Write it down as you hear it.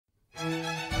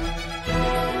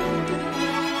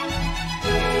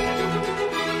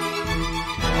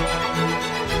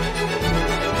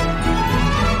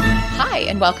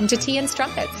welcome to Tea and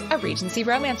Strumpets, a Regency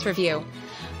romance review.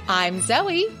 I'm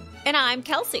Zoe. And I'm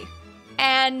Kelsey.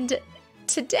 And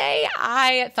today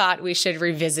I thought we should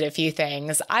revisit a few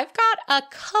things. I've got a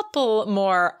couple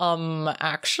more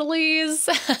actuallys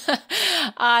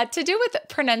to do with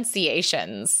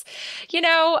pronunciations. You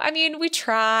know, I mean, we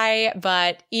try,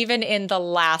 but even in the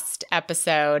last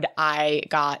episode, I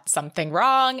got something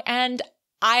wrong and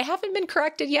I haven't been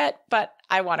corrected yet, but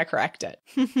I want to correct it.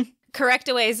 Correct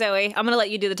away, Zoe. I'm going to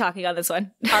let you do the talking on this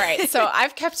one. All right. So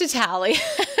I've kept a tally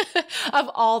of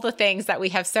all the things that we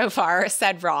have so far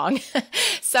said wrong.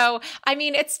 So, I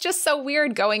mean, it's just so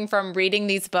weird going from reading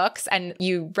these books and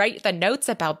you write the notes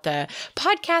about the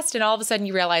podcast and all of a sudden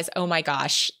you realize, oh my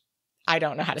gosh, I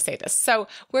don't know how to say this. So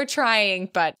we're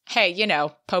trying, but hey, you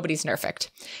know, nobody's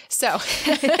perfect. So,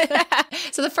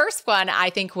 so the first one I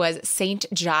think was St.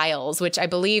 Giles, which I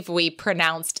believe we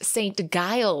pronounced St.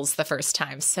 Giles the first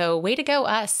time. So way to go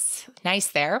us. Nice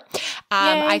there.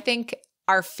 I think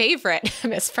our favorite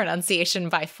mispronunciation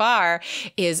by far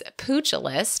is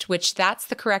pugilist, which that's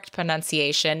the correct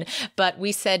pronunciation, but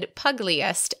we said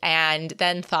pugliest and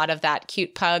then thought of that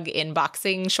cute pug in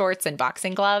boxing shorts and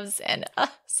boxing gloves and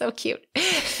so cute.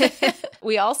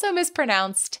 We also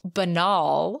mispronounced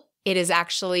banal. It is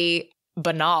actually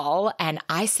banal and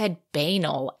I said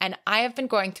banal and I have been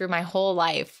going through my whole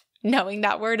life knowing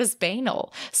that word is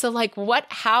banal. So like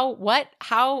how,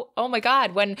 oh my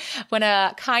God, when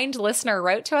a kind listener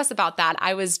wrote to us about that,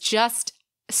 I was just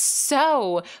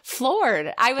so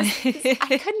floored. I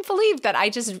couldn't believe that. I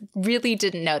just really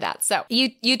didn't know that. So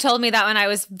you told me that when I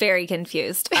was very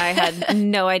confused. I had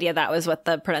no idea that was what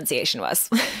the pronunciation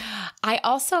was. I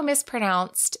also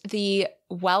mispronounced the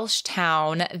Welsh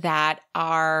town that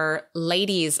our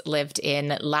ladies lived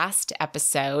in last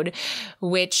episode,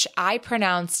 which I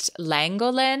pronounced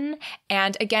Llangollen.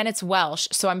 And again, it's Welsh,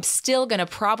 so I'm still going to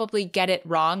probably get it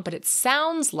wrong, but it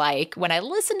sounds like when I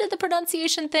listen to the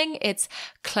pronunciation thing, it's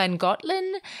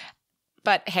Llangollen.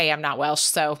 But hey, I'm not Welsh,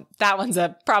 so that one's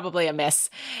probably a miss.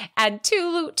 And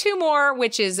two more,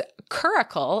 which is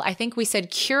curricle. I think we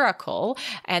said curricle,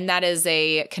 and that is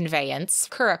a conveyance,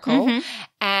 curricle. Mm-hmm.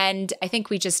 And I think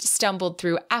we just stumbled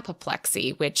through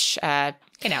apoplexy, which,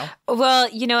 you know. Well,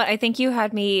 you know what? I think you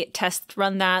had me test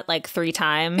run that like 3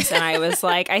 times, and I was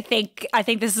like, I think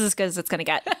this is as good as it's going to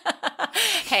get.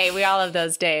 Hey, we all have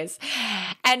those days.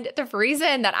 And the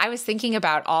reason that I was thinking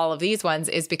about all of these ones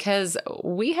is because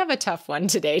we have a tough one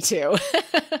today, too.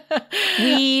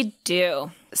 We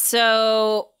do.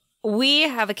 So we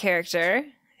have a character.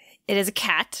 It is a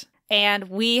cat. And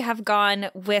we have gone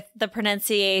with the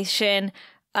pronunciation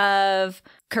of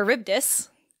Charybdis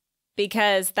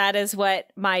because that is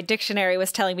what my dictionary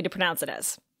was telling me to pronounce it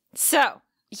as. So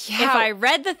if I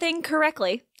read the thing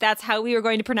correctly, that's how we were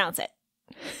going to pronounce it.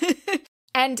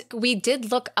 And we did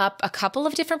look up a couple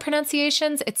of different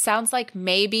pronunciations. It sounds like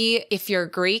maybe if you're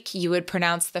Greek, you would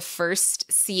pronounce the first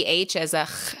CH as a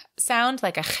ch sound,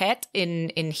 like a chet in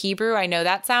Hebrew. I know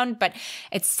that sound, but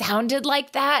it sounded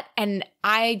like that. And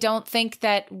I don't think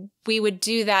that we would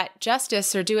do that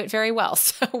justice or do it very well.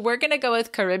 So we're going to go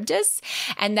with Charybdis,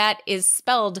 and that is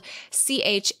spelled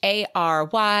Charybdis.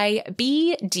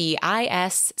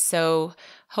 So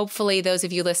hopefully those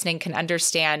of you listening can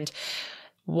understand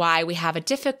why we have a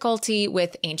difficulty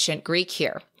with ancient Greek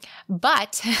here.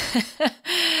 But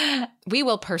we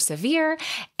will persevere.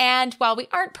 And while we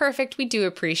aren't perfect, we do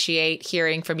appreciate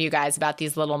hearing from you guys about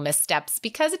these little missteps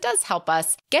because it does help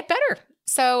us get better.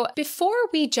 So before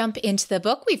we jump into the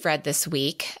book we've read this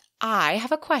week, I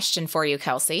have a question for you,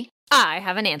 Kelsey. I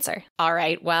have an answer. All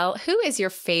right. Well, who is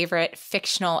your favorite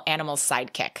fictional animal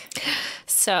sidekick?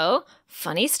 So,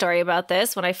 funny story about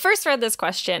this. When I first read this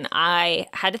question, I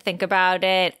had to think about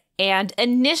it. And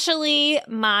initially,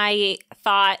 my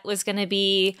thought was going to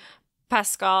be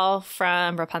Pascal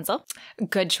from Rapunzel.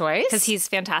 Good choice. Because he's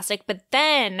fantastic. But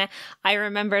then I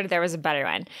remembered there was a better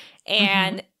one.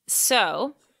 And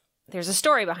so there's a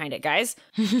story behind it, guys.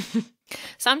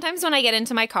 Sometimes when I get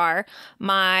into my car,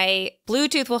 my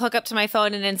Bluetooth will hook up to my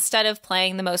phone, and instead of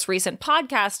playing the most recent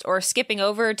podcast or skipping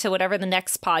over to whatever the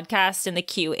next podcast in the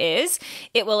queue is,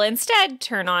 it will instead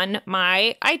turn on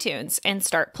my iTunes and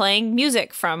start playing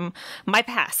music from my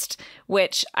past,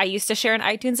 which I used to share an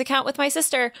iTunes account with my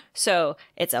sister, so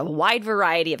it's a wide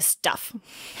variety of stuff.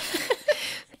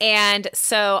 And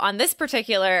so on this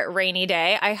particular rainy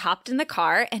day, I hopped in the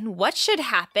car, and what should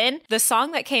happen? The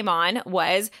song that came on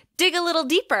was Dig a Little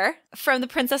Deeper from The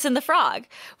Princess and the Frog,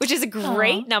 which is a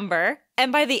great number.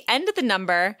 And by the end of the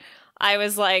number, I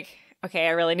was like, okay,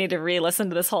 I really need to re-listen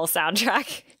to this whole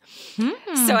soundtrack.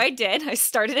 So I did. I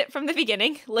started it from the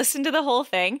beginning, listened to the whole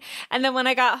thing. And then when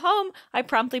I got home, I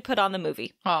promptly put on the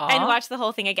movie and watched the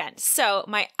whole thing again. So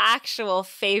my actual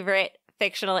favorite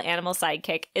fictional animal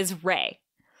sidekick is Ray,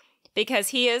 because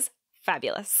he is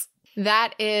fabulous.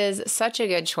 That is such a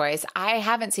good choice. I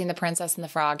haven't seen The Princess and the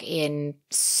Frog in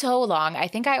so long. I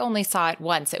think I only saw it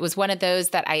once. It was one of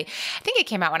those that I think it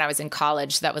came out when I was in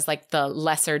college. That was like the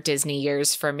lesser Disney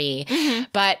years for me.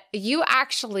 But you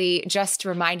actually just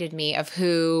reminded me of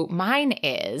who mine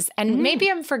is. And maybe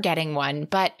I'm forgetting one,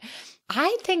 but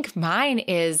I think mine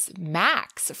is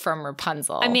Max from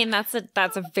Rapunzel. I mean, that's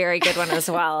a very good one as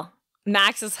well.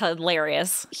 Max is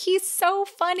hilarious. He's so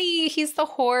funny. He's the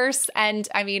horse. And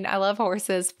I mean, I love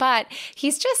horses, but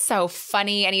he's just so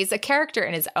funny. And he's a character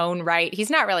in his own right. He's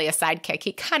not really a sidekick.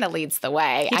 He kind of leads the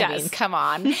way. He I mean, come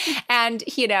on. And,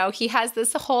 you know, he has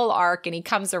this whole arc and he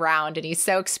comes around and he's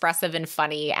so expressive and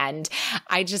funny. And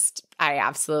I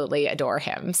absolutely adore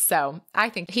him. So I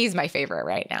think he's my favorite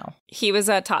right now. He was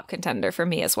a top contender for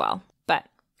me as well. But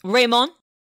Raymond,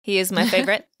 he is my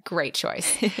favorite. Great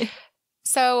choice.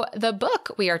 So the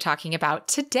book we are talking about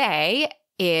today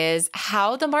is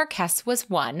How the Marquess Was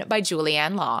Won by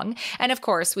Julianne Long. And of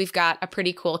course, we've got a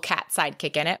pretty cool cat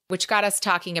sidekick in it, which got us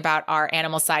talking about our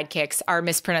animal sidekicks, our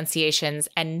mispronunciations,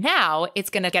 and now it's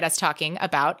going to get us talking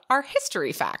about our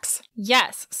history facts.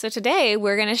 Yes. So today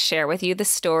we're going to share with you the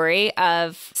story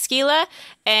of Scylla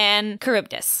and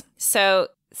Charybdis. So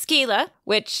Scylla,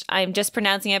 which I'm just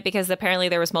pronouncing it because apparently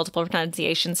there was multiple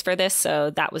pronunciations for this, so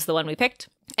that was the one we picked.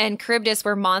 And Charybdis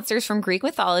were monsters from Greek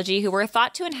mythology who were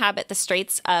thought to inhabit the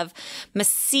Straits of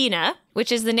Messina, which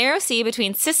is the narrow sea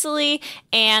between Sicily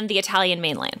and the Italian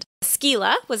mainland.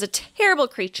 Scylla was a terrible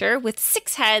creature with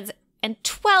 6 heads and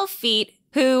 12 feet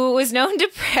who was known to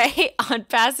prey on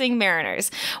passing mariners,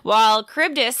 while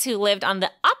Charybdis, who lived on the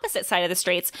opposite side of the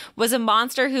straits, was a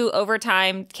monster who over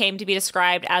time came to be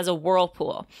described as a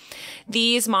whirlpool.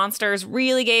 These monsters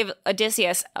really gave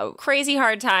Odysseus a crazy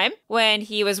hard time when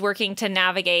he was working to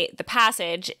navigate the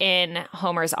passage in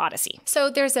Homer's Odyssey. So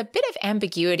there's a bit of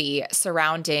ambiguity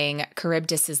surrounding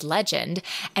Charybdis's legend,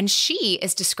 and she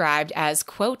is described as,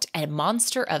 quote, a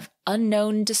monster of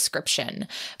unknown description.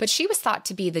 But she was thought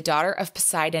to be the daughter of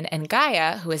Poseidon and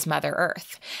Gaia, who is Mother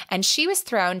Earth. And she was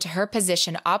thrown to her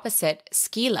position opposite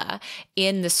Scylla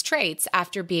in the straits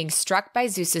after being struck by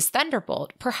Zeus's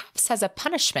thunderbolt, perhaps as a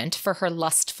punishment for her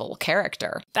lustful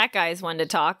character. That guy's one to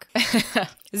talk.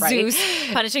 Zeus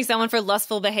punishing someone for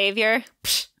lustful behavior?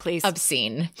 Psh, please.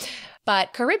 Obscene.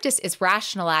 But Charybdis is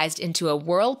rationalized into a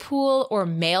whirlpool or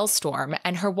maelstrom,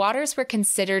 and her waters were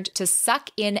considered to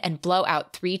suck in and blow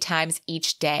out 3 times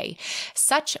each day.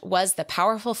 Such was the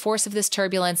powerful force of this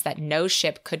turbulence that no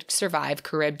ship could survive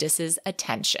Charybdis's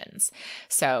attentions.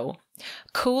 So,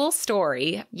 cool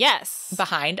story. Yes.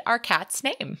 Behind our cat's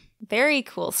name. Very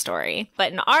cool story.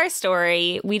 But in our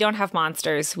story, we don't have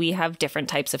monsters. We have different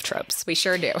types of tropes. We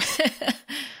sure do.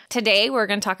 Today, we're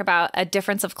going to talk about a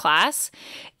difference of class,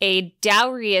 a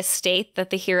dowry estate that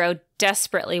the hero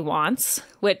desperately wants,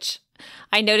 which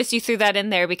I noticed you threw that in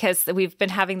there because we've been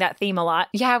having that theme a lot.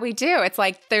 Yeah, we do. It's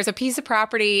like there's a piece of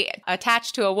property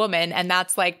attached to a woman, and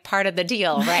that's like part of the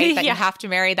deal, right? That you have to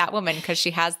marry that woman because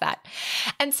she has that.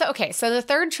 And so, okay, so the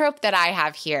third trope that I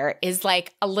have here is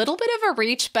like a little bit of a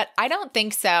reach, but I don't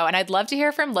think so. And I'd love to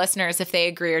hear from listeners if they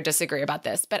agree or disagree about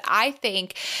this. But I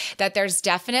think that there's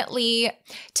definitely,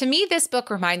 to me, this book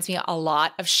reminds me a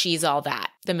lot of She's All That,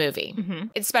 the movie,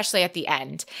 especially at the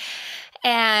end.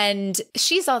 And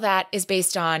She's All That is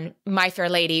based on My Fair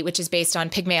Lady, which is based on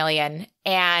Pygmalion.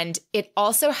 And it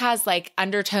also has like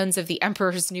undertones of The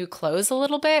Emperor's New Clothes a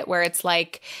little bit, where it's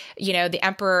like, you know, the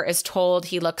emperor is told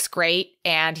he looks great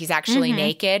and he's actually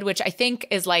naked, which I think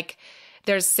is like,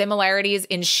 there's similarities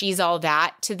in She's All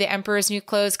That to The Emperor's New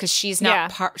Clothes because she's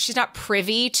not she's not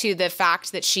privy to the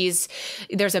fact that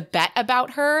there's a bet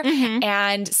about her.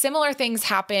 And similar things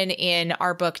happen in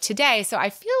our book today. So I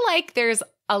feel like there's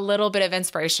a little bit of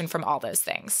inspiration from all those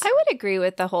things. I would agree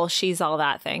with the whole She's All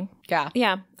That thing.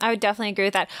 Yeah, I would definitely agree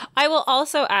with that. I will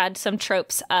also add some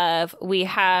tropes of we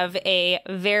have a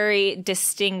very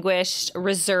distinguished,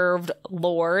 reserved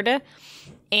lord,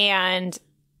 and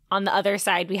on the other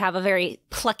side, we have a very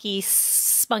plucky,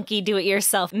 spunky,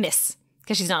 do-it-yourself miss.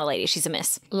 Because she's not a lady, she's a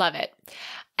miss. Love it.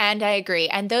 And I agree.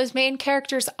 And those main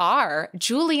characters are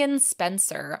Julian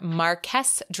Spencer,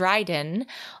 Marquess Dryden,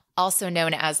 also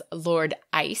known as Lord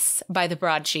Ice by the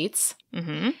broadsheets,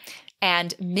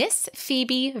 and Miss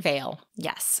Phoebe Vale.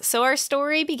 Yes. So our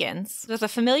story begins with a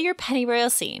familiar Pennyroyal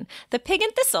scene. The Pig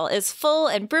and Thistle is full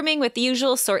and brimming with the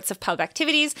usual sorts of pub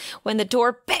activities when the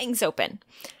door bangs open.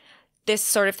 this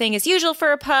sort of thing is usual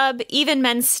for a pub, even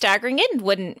men staggering in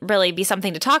wouldn't really be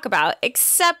something to talk about,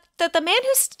 except that the man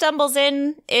who stumbles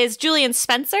in is Julian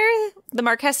Spencer, the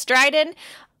Marquess Dryden,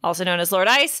 also known as Lord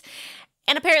Ice,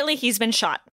 and apparently he's been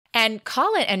shot. And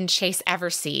Colin and Chase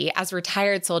Eversea, as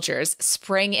retired soldiers,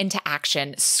 spring into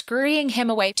action, scurrying him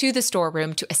away to the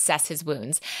storeroom to assess his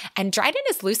wounds. And Dryden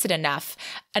is lucid enough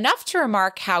to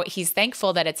remark how he's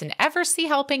thankful that it's an Eversea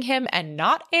helping him and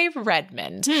not a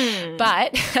Redmond.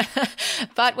 But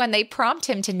when they prompt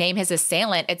him to name his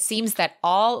assailant, it seems that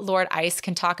all Lord Ice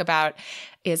can talk about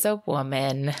is a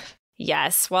woman.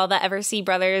 Yes, while the Eversea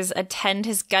brothers attend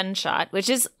his gunshot, which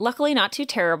is luckily not too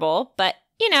terrible, but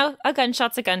you know, a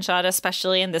gunshot's a gunshot,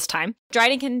 especially in this time.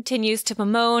 Dryden continues to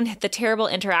bemoan the terrible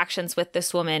interactions with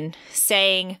this woman,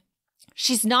 saying,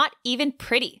 "She's not even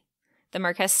pretty." The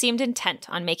Marquess seemed intent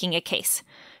on making a case.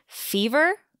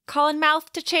 "Fever?" Colin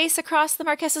mouthed to Chase across the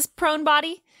Marquess's prone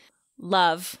body.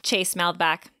 "Love," Chase mouthed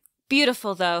back.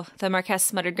 "Beautiful, though," the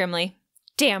Marquess muttered grimly.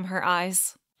 "Damn her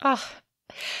eyes." Oh.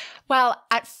 Well,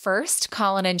 at first,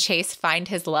 Colin and Chase find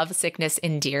his lovesickness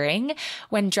endearing.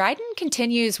 When Dryden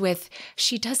continues with,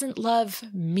 "She doesn't love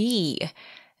me,"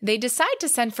 they decide to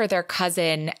send for their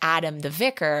cousin, Adam the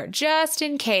vicar, just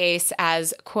in case,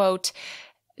 as, quote,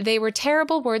 "they were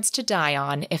terrible words to die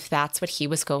on if that's what he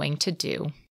was going to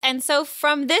do." And so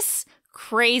from this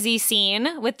crazy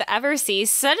scene with the Everseas,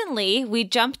 suddenly we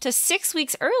jump to 6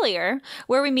 weeks earlier,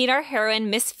 where we meet our heroine,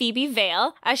 Miss Phoebe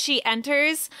Vale, as she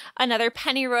enters another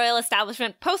Pennyroyal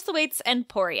establishment, Postlethwaite's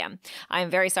Emporium. I'm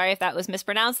very sorry if that was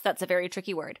mispronounced. That's a very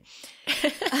tricky word.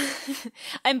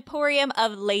 Emporium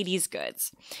of ladies'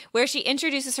 goods, where she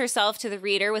introduces herself to the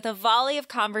reader with a volley of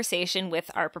conversation with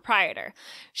our proprietor.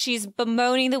 She's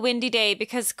bemoaning the windy day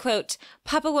because, quote,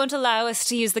 "Papa won't allow us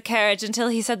to use the carriage until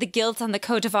he's had the gilt on the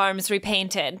coat of arms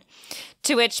repainted."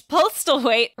 To which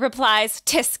Postlethwaite replies,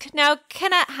 "Tisk, now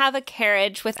cannot have a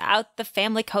carriage without the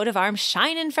family coat of arms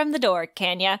shining from the door,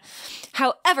 can ya?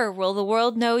 However will the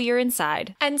world know you're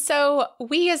inside?" And so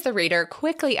we as the reader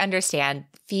quickly understand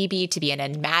Phoebe to be an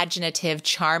imaginative,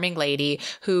 charming lady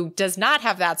who does not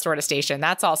have that sort of station.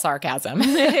 That's all sarcasm.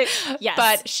 Yes.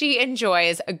 But she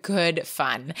enjoys a good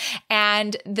fun.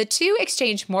 And the two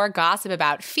exchange more gossip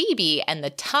about Phoebe and the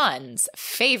Tun's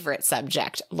favorite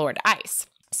subject, Lord Ice.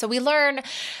 So we learn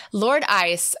Lord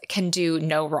Ice can do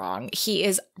no wrong. He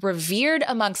is revered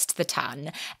amongst the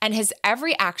Tun, and his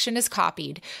every action is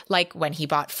copied, like when he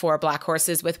bought 4 black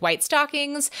horses with white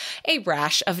stockings, a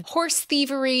rash of horse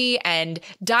thievery, and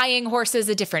dyeing horses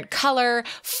a different color,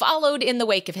 followed in the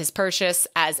wake of his purchase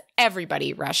as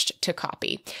everybody rushed to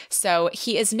copy. So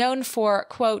he is known for,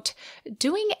 quote,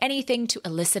 "doing anything to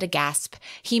elicit a gasp.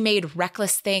 He made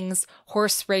reckless things,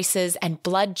 horse races, and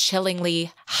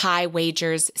blood-chillingly high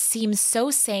wagers seem so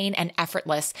sane and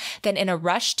effortless that in a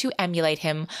rush to emulate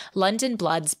him, London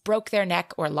bloods broke their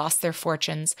neck or lost their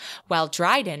fortunes, while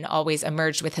Dryden always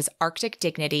emerged with his Arctic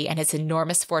dignity and his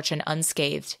enormous fortune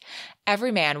unscathed.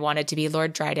 Every man wanted to be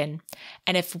Lord Dryden,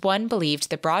 and if one believed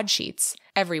the broadsheets,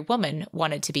 every woman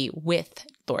wanted to be with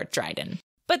Lord Dryden."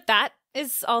 But that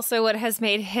is also what has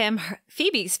made him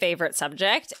Phoebe's favorite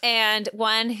subject, and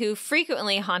one who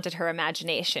frequently haunted her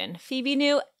imagination. Phoebe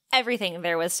knew everything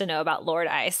there was to know about Lord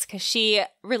Ice because she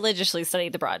religiously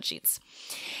studied the broadsheets.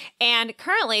 And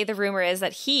currently the rumor is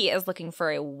that he is looking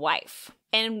for a wife.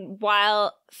 And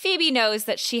while Phoebe knows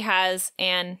that she has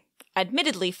an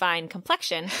admittedly fine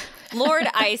complexion, Lord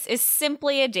Ice is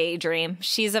simply a daydream.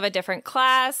 She's of a different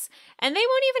class, and they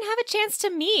won't even have a chance to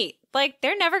meet. Like,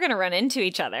 they're never going to run into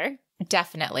each other.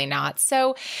 Definitely not.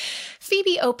 So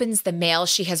Phoebe opens the mail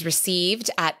she has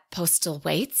received at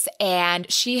Postlethwaite's,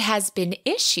 and she has been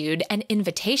issued an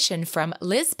invitation from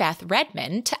Lisbeth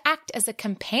Redmond to act as a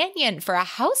companion for a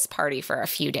house party for a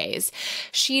few days.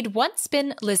 She'd once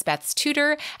been Lisbeth's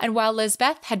tutor, and while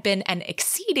Lisbeth had been an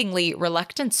exceedingly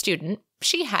reluctant student,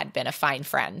 she had been a fine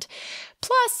friend.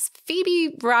 Plus,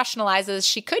 Phoebe rationalizes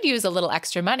she could use a little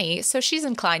extra money, so she's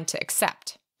inclined to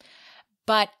accept.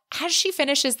 But as she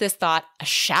finishes this thought, a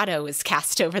shadow is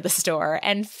cast over the store,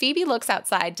 and Phoebe looks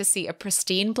outside to see a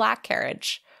pristine black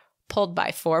carriage pulled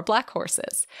by 4 black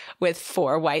horses with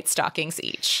 4 white stockings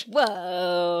each.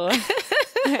 Whoa.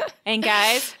 And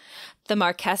guys, the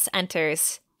Marquess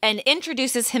enters and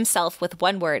introduces himself with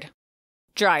one word: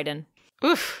 Dryden.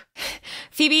 Oof.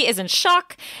 Phoebe is in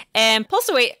shock, and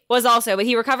Postlethwaite was also, but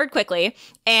he recovered quickly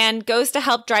and goes to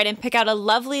help Dryden pick out a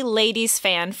lovely ladies'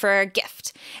 fan for a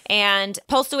gift. And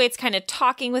Postlethwaite's kind of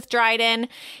talking with Dryden,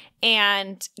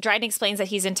 And Dryden explains that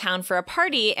he's in town for a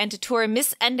party and to tour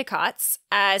Miss Endicott's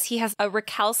as he has a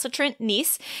recalcitrant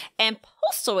niece, and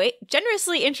Postlethwaite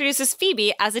generously introduces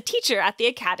Phoebe as a teacher at the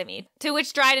academy, to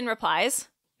which Dryden replies,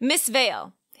 "Miss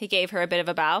Vale," he gave her a bit of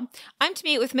a bow, "I'm to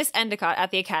meet with Miss Endicott at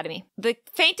the academy." The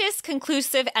faintest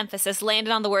conclusive emphasis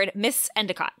landed on the word Miss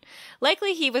Endicott.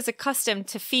 Likely he was accustomed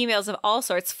to females of all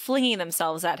sorts flinging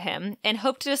themselves at him and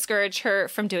hoped to discourage her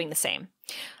from doing the same.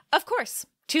 Of course.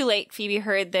 Too late, Phoebe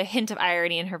heard the hint of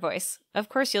irony in her voice. Of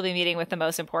course you'll be meeting with the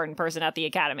most important person at the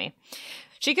academy.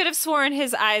 She could have sworn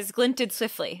his eyes glinted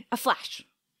swiftly, a flash,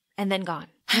 and then gone.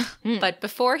 But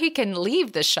before he can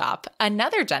leave the shop,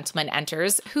 another gentleman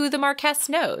enters who the Marquess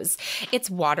knows. It's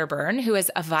Waterburn, who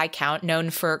is a viscount known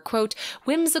for, quote,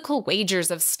 whimsical wagers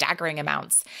of staggering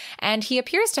amounts. And he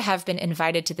appears to have been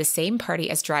invited to the same party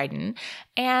as Dryden.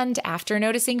 And after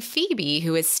noticing Phoebe,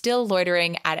 who is still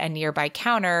loitering at a nearby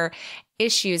counter,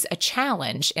 issues a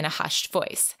challenge in a hushed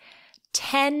voice.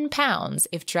 £10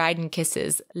 if Dryden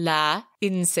kisses la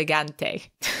insegante.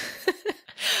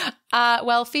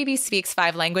 Well, Phoebe speaks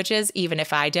 5 languages, even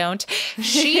if I don't.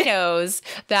 She knows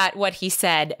that what he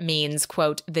said means,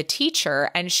 quote, the teacher,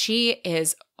 and she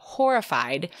is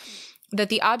horrified that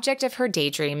the object of her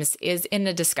daydreams is in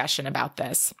a discussion about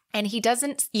this. And he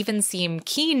doesn't even seem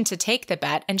keen to take the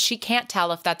bet, and she can't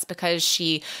tell if that's because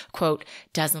she, quote,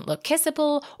 doesn't look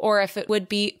kissable, or if it would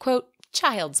be, quote,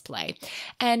 child's play.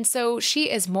 And so she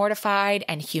is mortified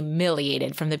and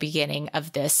humiliated from the beginning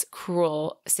of this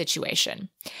cruel situation.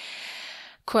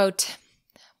 Quote,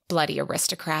 bloody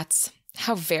aristocrats.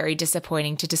 How very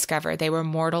disappointing to discover they were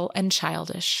mortal and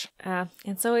childish.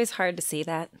 It's always hard to see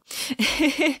that.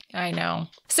 I know.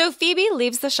 So Phoebe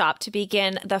leaves the shop to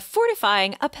begin the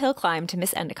fortifying uphill climb to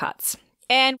Miss Endicott's.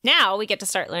 And now we get to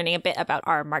start learning a bit about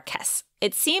our Marquess.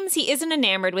 It seems he isn't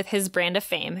enamored with his brand of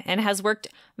fame and has worked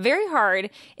very hard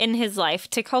in his life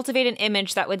to cultivate an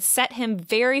image that would set him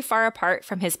very far apart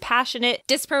from his passionate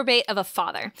disprobate of a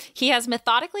father. He has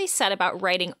methodically set about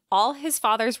righting all his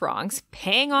father's wrongs,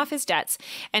 paying off his debts,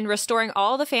 and restoring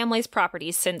all the family's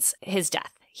properties since his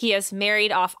death. He has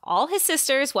married off all his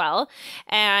sisters well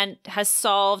and has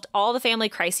solved all the family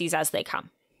crises as they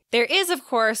come. There is, of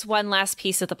course, one last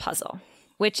piece of the puzzle,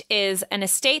 which is an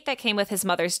estate that came with his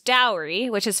mother's dowry,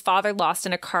 which his father lost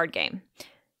in a card game,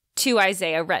 to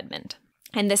Isaiah Redmond.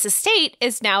 And this estate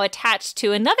is now attached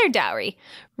to another dowry,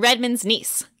 Redmond's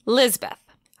niece, Lisbeth.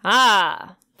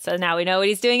 So now we know what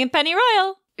he's doing in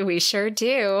Pennyroyal. We sure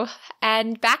do.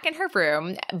 And back in her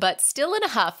room, but still in a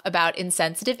huff about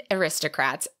insensitive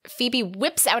aristocrats, Phoebe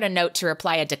whips out a note to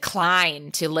reply a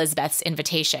decline to Lisbeth's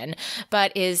invitation,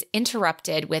 but is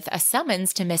interrupted with a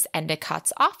summons to Miss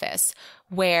Endicott's office,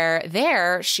 where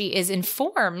there she is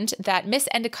informed that Miss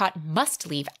Endicott must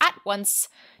leave at once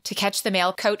to catch the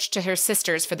mail coach to her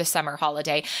sisters for the summer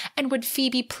holiday. And would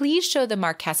Phoebe please show the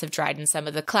Marquess of Dryden some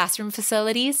of the classroom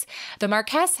facilities? The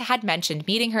Marquess had mentioned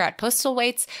meeting her at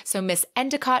Postlethwaite's, so Miss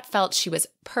Endicott felt she was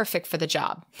perfect for the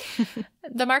job.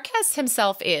 The Marquess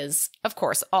himself is, of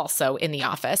course, also in the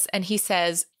office, and he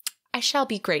says, I shall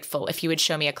be grateful if you would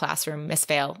show me a classroom, Miss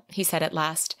Vale, he said at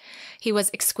last. He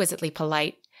was exquisitely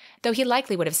polite, though he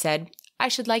likely would have said, I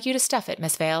should like you to stuff it,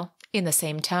 Miss Vale, in the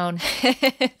same tone.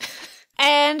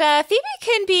 And Phoebe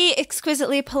can be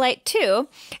exquisitely polite too,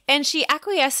 and she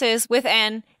acquiesces with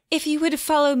an, if you would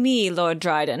follow me, Lord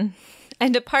Dryden,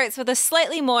 and departs with a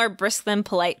slightly more brisk than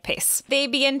polite pace. They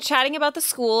begin chatting about the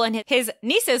school and his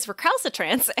niece's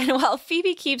recalcitrance, and while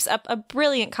Phoebe keeps up a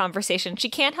brilliant conversation, she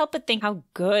can't help but think how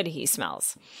good he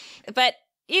smells. But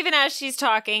even as she's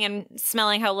talking and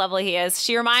smelling how lovely he is,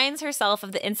 she reminds herself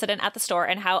of the incident at the store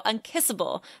and how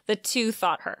unkissable the two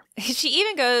thought her. She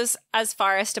even goes as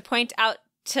far as to point out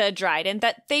to Dryden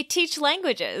that they teach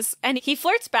languages, and he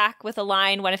flirts back with a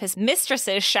line one of his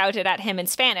mistresses shouted at him in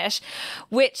Spanish,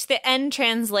 which the end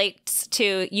translates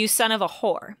to, you son of a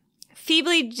whore.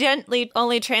 Phoebe gently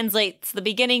only translates the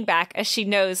beginning back as she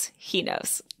knows he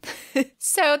knows.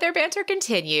 So their banter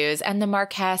continues, and the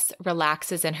Marquess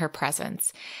relaxes in her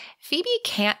presence. Phoebe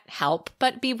can't help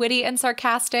but be witty and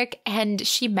sarcastic, and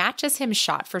she matches him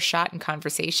shot for shot in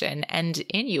conversation and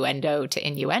innuendo to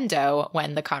innuendo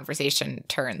when the conversation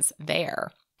turns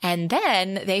there. And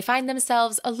then they find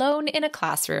themselves alone in a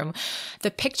classroom. The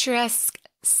picturesque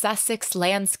Sussex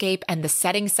landscape and the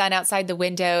setting sun outside the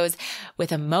windows,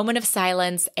 with a moment of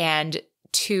silence and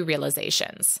 2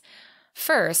 realizations.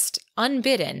 First,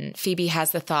 unbidden, Phoebe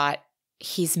has the thought,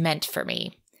 he's meant for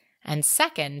me. And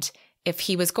second, if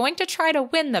he was going to try to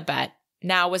win the bet,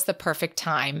 now was the perfect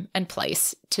time and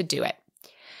place to do it.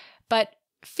 But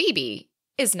Phoebe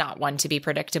is not one to be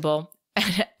predictable.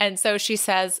 And so she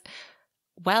says,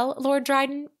 Well, Lord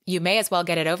Dryden, you may as well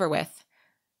get it over with.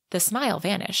 The smile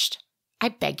vanished. I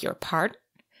beg your pardon?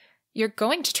 You're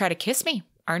going to try to kiss me,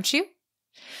 aren't you?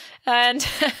 And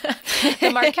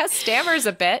the Marquess stammers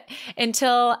a bit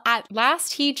until at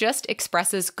last he just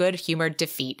expresses good-humored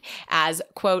defeat as,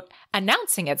 quote,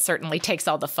 announcing it certainly takes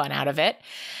all the fun out of it.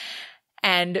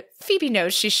 And Phoebe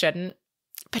knows she shouldn't,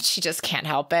 but she just can't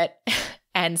help it.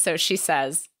 And so she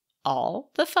says,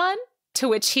 all the fun? To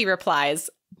which he replies,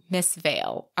 Miss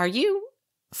Vale, are you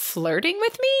flirting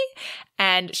with me?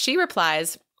 And she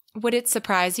replies, would it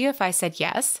surprise you if I said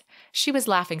yes? She was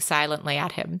laughing silently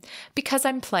at him. Because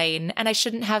I'm plain, and I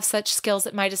shouldn't have such skills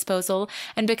at my disposal,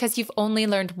 and because you've only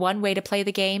learned one way to play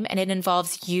the game, and it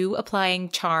involves you applying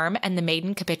charm and the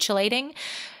maiden capitulating,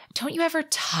 don't you ever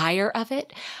tire of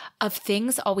it? Of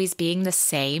things always being the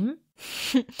same?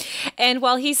 And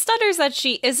while he stutters that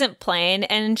she isn't plain,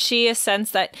 and she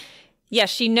assents that, yes,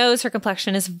 she knows her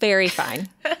complexion is very fine,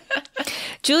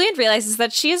 Julian realizes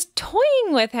that she is toying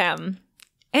with him.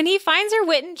 And he finds her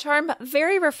wit and charm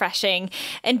very refreshing.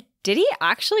 And did he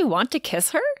actually want to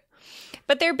kiss her?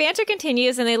 But their banter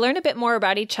continues and they learn a bit more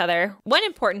about each other. One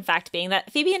important fact being that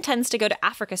Phoebe intends to go to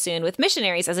Africa soon with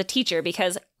missionaries as a teacher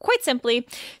because, quite simply,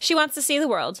 she wants to see the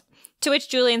world. To which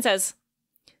Julian says,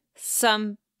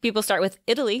 some people start with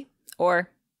Italy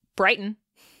or Brighton.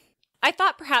 I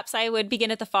thought perhaps I would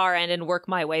begin at the far end and work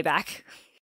my way back.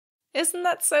 Isn't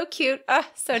that so cute?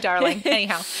 So darling.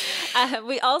 Anyhow.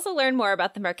 We also learn more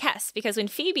about the Marquess because when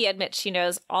Phoebe admits she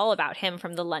knows all about him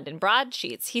from the London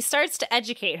broadsheets, he starts to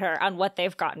educate her on what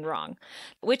they've gotten wrong,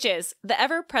 which is the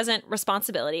ever-present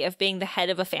responsibility of being the head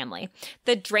of a family,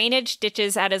 the drainage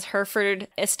ditches at his Hereford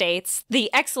estates, the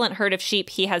excellent herd of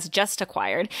sheep he has just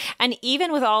acquired, and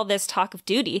even with all this talk of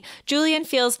duty, Julian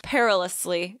feels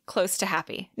perilously close to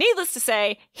happy. Needless to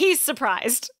say, he's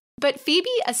surprised. But Phoebe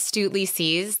astutely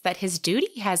sees that his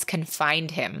duty has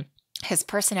confined him, his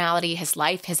personality, his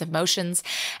life, his emotions,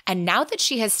 and now that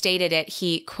she has stated it,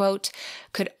 he, quote,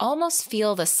 could almost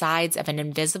feel the sides of an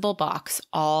invisible box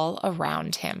all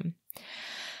around him.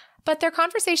 But their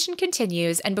conversation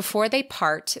continues, and before they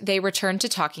part, they return to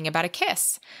talking about a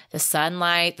kiss. The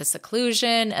sunlight, the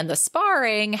seclusion, and the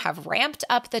sparring have ramped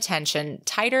up the tension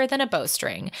tighter than a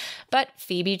bowstring, but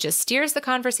Phoebe just steers the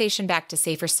conversation back to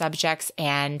safer subjects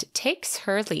and takes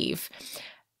her leave.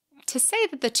 To say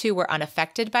that the two were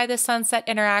unaffected by the sunset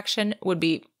interaction would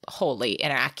be wholly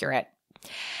inaccurate.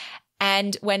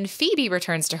 And when Phoebe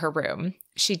returns to her room,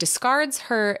 she discards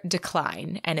her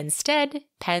decline and instead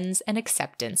pens an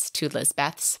acceptance to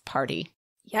Lisbeth's party.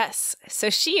 Yes, so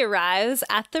she arrives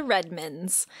at the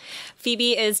Redmonds.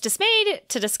 Phoebe is dismayed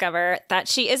to discover that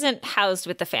she isn't housed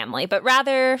with the family, but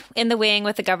rather in the wing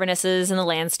with the governesses and the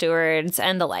land stewards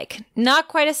and the like. Not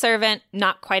quite a servant,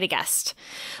 not quite a guest.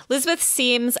 Lisbeth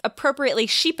seems appropriately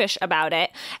sheepish about it,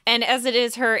 and as it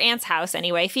is her aunt's house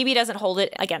anyway, Phoebe doesn't hold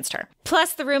it against her.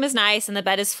 Plus, the room is nice and the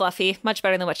bed is fluffy, much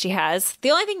better than what she has.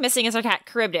 The only thing missing is her cat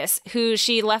Charybdis, who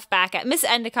she left back at Miss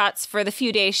Endicott's for the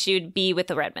few days she would be with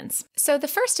the Redmonds. So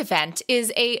the first event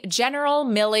is a general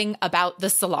milling about the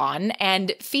salon,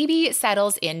 and Phoebe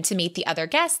settles in to meet the other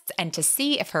guests and to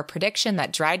see if her prediction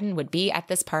that Dryden would be at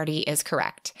this party is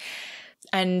correct.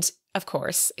 And of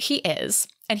course, he is,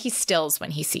 and he stills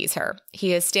when he sees her.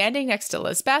 He is standing next to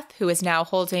Lisbeth, who is now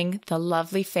holding the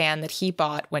lovely fan that he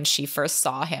bought when she first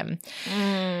saw him.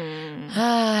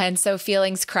 And so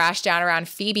feelings crash down around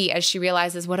Phoebe as she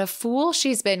realizes what a fool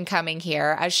she's been coming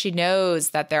here, as she knows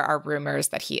that there are rumors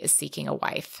that he is seeking a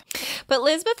wife. But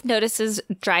Lisbeth notices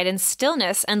Dryden's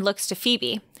stillness and looks to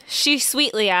Phoebe. She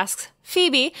sweetly asks,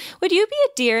 Phoebe, would you be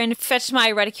a dear and fetch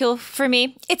my reticule for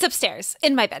me? It's upstairs,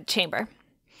 in my bedchamber.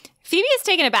 Phoebe is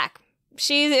taken aback.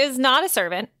 She is not a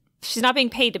servant. She's not being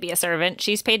paid to be a servant.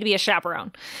 She's paid to be a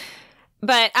chaperone.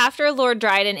 But after Lord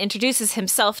Dryden introduces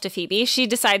himself to Phoebe, she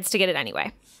decides to get it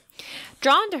anyway.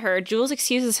 Drawn to her, Jules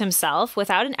excuses himself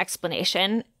without an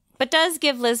explanation, but does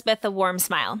give Lisbeth a warm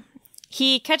smile.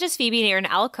 He catches Phoebe near an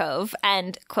alcove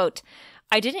and, quote,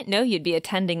 I didn't know you'd be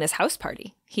attending this house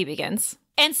party, he begins.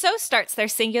 And so starts their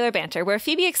singular banter, where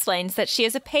Phoebe explains that she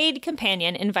is a paid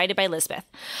companion invited by Lisbeth.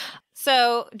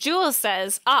 So Jules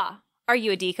says, are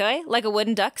you a decoy, like a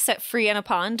wooden duck set free in a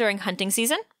pond during hunting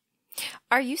season?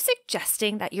 Are you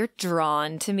suggesting that you're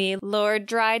drawn to me, Lord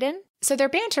Dryden? So their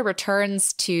banter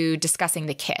returns to discussing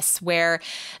the kiss, where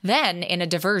then, in a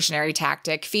diversionary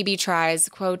tactic, Phoebe tries,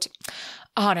 quote,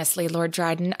 honestly, Lord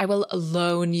Dryden, I will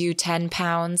loan you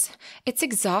 £10. It's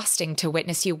exhausting to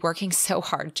witness you working so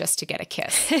hard just to get a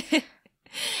kiss.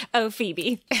 Oh,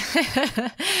 Phoebe.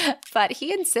 But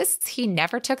he insists he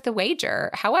never took the wager.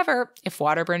 However, if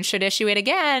Waterburn should issue it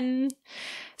again...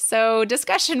 So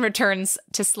discussion returns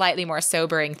to slightly more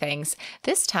sobering things,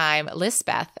 this time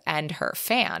Lisbeth and her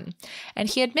fan. And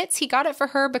he admits he got it for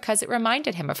her because it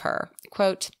reminded him of her.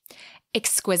 Quote,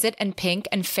 exquisite and pink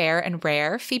and fair and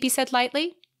rare, Phoebe said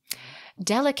lightly.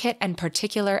 Delicate and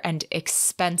particular and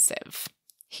expensive.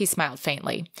 He smiled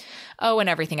faintly. Oh, and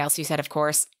everything else you said, of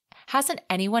course. Hasn't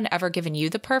anyone ever given you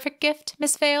the perfect gift,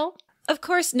 Miss Vale? Of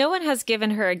course, no one has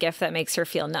given her a gift that makes her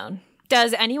feel known.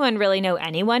 Does anyone really know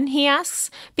anyone, he asks?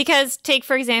 Because, take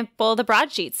for example, the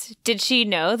broadsheets. Did she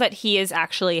know that he is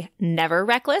actually never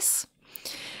reckless?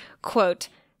 Quote,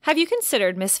 have you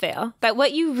considered, Miss Vale, that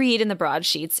what you read in the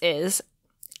broadsheets is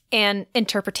an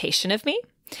interpretation of me?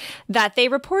 That they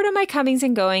report on my comings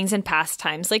and goings and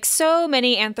pastimes like so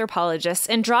many anthropologists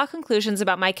and draw conclusions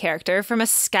about my character from a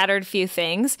scattered few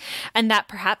things, and that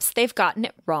perhaps they've gotten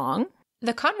it wrong?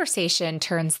 The conversation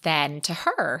turns then to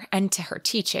her and to her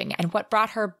teaching and what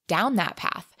brought her down that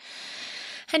path.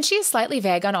 And she is slightly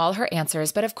vague on all her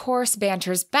answers, but of course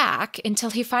banters back until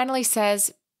he finally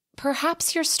says,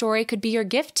 perhaps your story could be your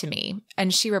gift to me.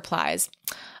 And she replies,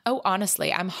 oh,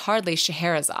 honestly, I'm hardly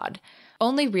Scheherazade.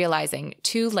 Only realizing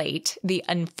too late the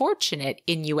unfortunate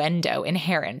innuendo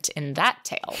inherent in that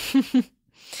tale.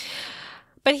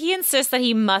 But he insists that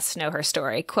he must know her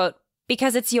story, quote,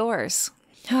 because it's yours.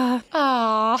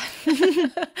 Aww.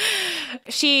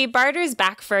 She barters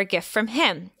back for a gift from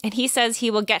him, and he says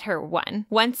he will get her one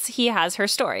once he has her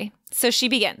story. So she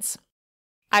begins.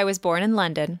 I was born in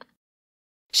London.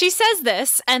 She says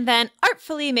this and then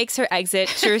artfully makes her exit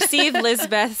to receive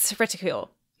Lisbeth's reticule.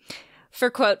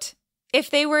 For, quote, if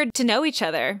they were to know each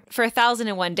other for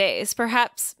 1,001 days,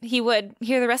 perhaps he would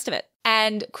hear the rest of it.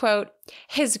 And, quote,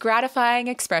 his gratifying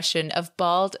expression of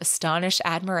bald, astonished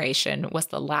admiration was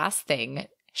the last thing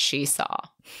she saw.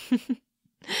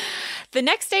 The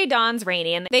next day dawns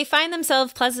rainy, and they find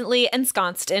themselves pleasantly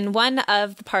ensconced in one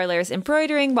of the parlors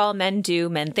embroidering while men do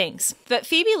men things. But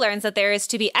Phoebe learns that there is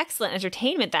to be excellent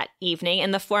entertainment that evening in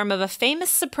the form of a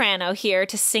famous soprano here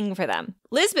to sing for them.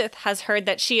 Lisbeth has heard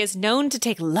that she is known to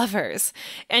take lovers,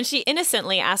 and she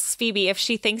innocently asks Phoebe if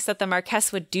she thinks that the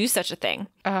Marquess would do such a thing.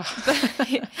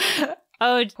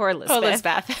 Oh, poor Lisbeth. Oh,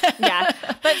 Lisbeth. Yeah.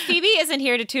 But Phoebe isn't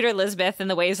here to tutor Lisbeth in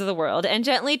the ways of the world and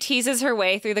gently teases her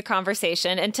way through the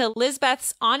conversation until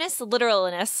Lisbeth's honest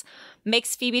literalness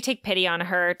makes Phoebe take pity on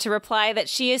her to reply that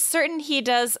she is certain he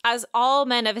does as all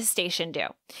men of his station do,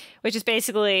 which is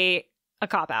basically a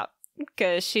cop-out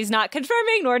because she's not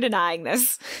confirming nor denying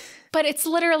this. But it's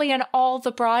literally in all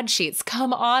the broadsheets.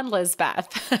 Come on, Lisbeth.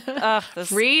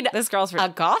 Read this girl's a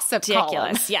gossip ridiculous.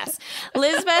 column. Yes.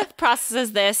 Lisbeth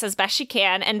processes this as best she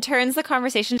can and turns the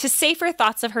conversation to safer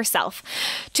thoughts of herself,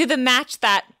 to the match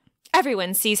that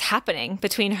everyone sees happening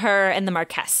between her and the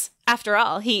Marquess. After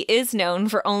all, he is known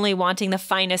for only wanting the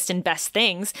finest and best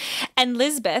things, and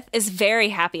Lisbeth is very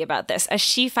happy about this as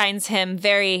she finds him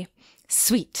very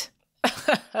sweet.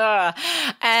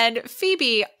 And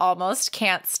Phoebe almost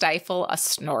can't stifle a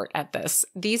snort at this.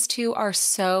 These two are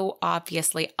so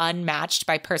obviously unmatched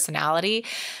by personality,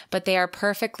 but they are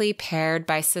perfectly paired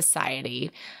by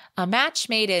society. A match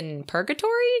made in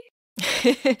purgatory?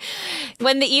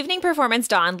 When the evening performance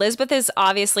dawned, Lisbeth is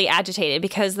obviously agitated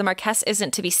because the Marquess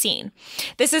isn't to be seen.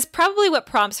 This is probably what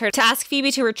prompts her to ask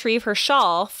Phoebe to retrieve her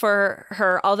shawl for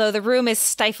her, although the room is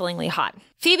stiflingly hot.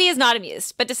 Phoebe is not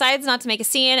amused, but decides not to make a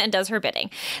scene and does her bidding.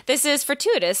 This is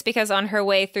fortuitous because on her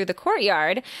way through the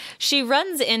courtyard, she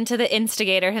runs into the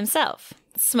instigator himself,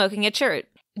 smoking a cheroot.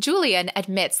 Julian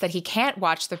admits that he can't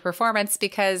watch the performance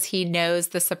because he knows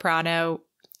the soprano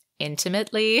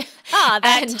intimately.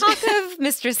 That talk of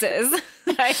mistresses.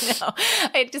 I know.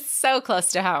 It's just so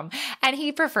close to home. And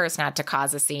he prefers not to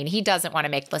cause a scene. He doesn't want to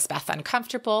make Lisbeth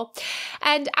uncomfortable.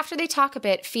 And after they talk a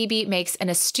bit, Phoebe makes an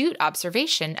astute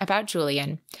observation about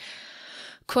Julian.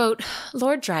 Quote,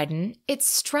 Lord Dryden, it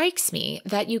strikes me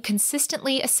that you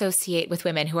consistently associate with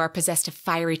women who are possessed of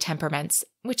fiery temperaments,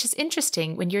 which is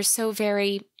interesting when you're so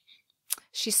very,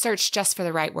 she searched just for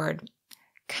the right word,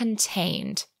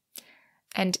 contained.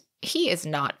 And he is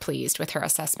not pleased with her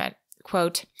assessment.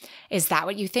 Quote, is that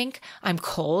what you think? I'm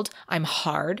cold. I'm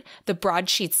hard. The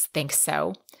broadsheets think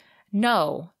so.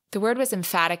 No, the word was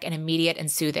emphatic and immediate and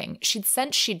soothing. She'd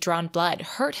sensed she'd drawn blood,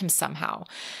 hurt him somehow.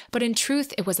 But in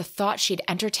truth, it was a thought she'd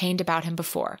entertained about him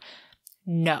before.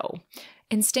 No.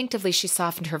 Instinctively, she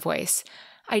softened her voice.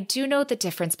 I do know the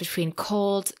difference between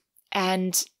cold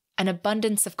and an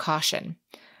abundance of caution.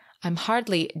 I'm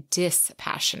hardly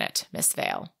dispassionate, Miss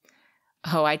Vale.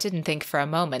 Oh, I didn't think for a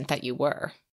moment that you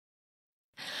were.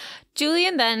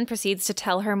 Julian then proceeds to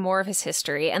tell her more of his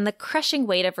history and the crushing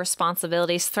weight of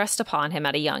responsibilities thrust upon him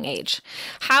at a young age.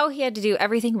 How he had to do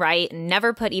everything right and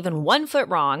never put even one foot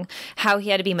wrong. How he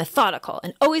had to be methodical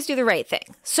and always do the right thing.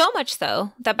 So much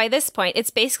so that by this point, it's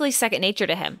basically second nature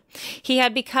to him. He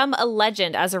had become a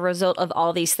legend as a result of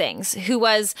all these things, who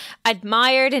was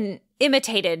admired and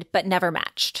imitated but never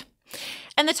matched.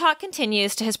 And the talk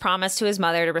continues to his promise to his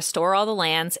mother to restore all the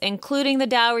lands, including the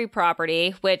dowry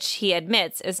property, which he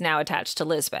admits is now attached to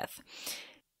Lisbeth.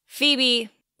 Phoebe,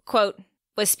 quote,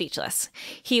 was speechless.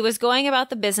 He was going about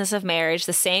the business of marriage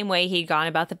the same way he'd gone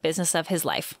about the business of his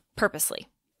life, purposely.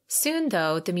 Soon,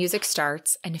 though, the music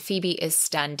starts and Phoebe is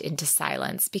stunned into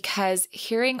silence because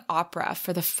hearing opera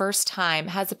for the first time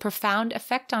has a profound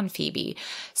effect on Phoebe,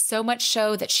 so much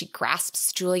so that she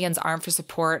grasps Julian's arm for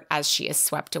support as she is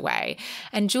swept away.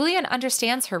 And Julian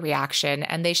understands her reaction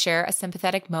and they share a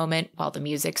sympathetic moment while the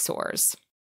music soars.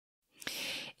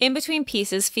 In between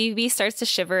pieces, Phoebe starts to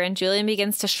shiver and Julian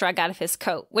begins to shrug out of his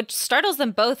coat, which startles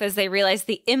them both as they realize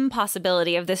the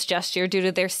impossibility of this gesture due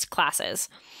to their classes.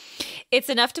 It's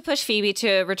enough to push Phoebe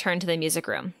to return to the music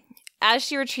room. As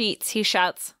she retreats, he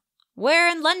shouts, "Where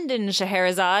in London,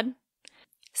 Scheherazade?"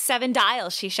 "7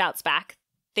 Dials," she shouts back,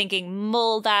 thinking,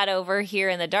 mull that over here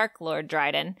in the dark, Lord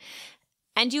Dryden.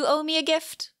 "And you owe me a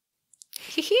gift?"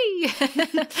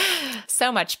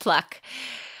 So much pluck.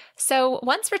 So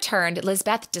once returned,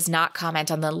 Lisbeth does not comment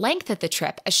on the length of the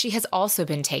trip as she has also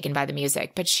been taken by the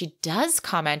music, but she does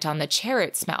comment on the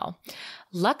cheroot smell.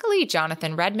 Luckily,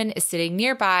 Jonathan Redmond is sitting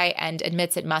nearby and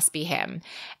admits it must be him.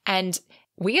 And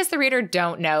we as the reader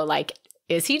don't know, like,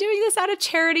 is he doing this out of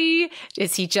charity?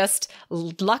 Is he just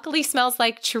luckily smells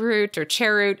like cheroot,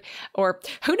 or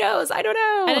who knows? I don't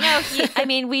know. I don't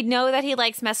know. We know that he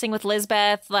likes messing with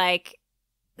Lisbeth. Like,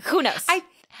 who knows?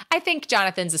 I think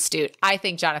Jonathan's astute. I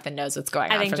think Jonathan knows what's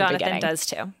going on from the beginning. I think Jonathan does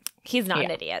too. He's not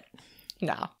an idiot.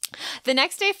 No. The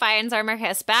next day finds our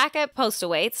Marquess back at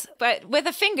Postawaite's, but with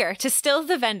a finger to still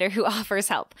the vendor who offers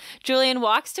help. Julian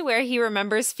walks to where he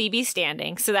remembers Phoebe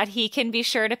standing so that he can be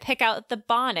sure to pick out the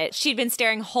bonnet she'd been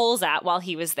staring holes at while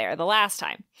he was there the last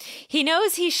time. He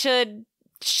knows he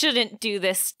shouldn't do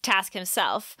this task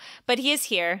himself, but he is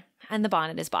here, and the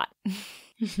bonnet is bought.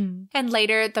 And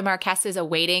later, the Marquess is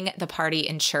awaiting the party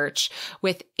in church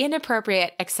with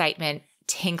inappropriate excitement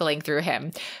tingling through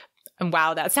him. And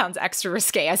wow, that sounds extra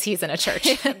risque as he's in a church.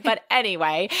 But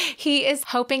anyway, he is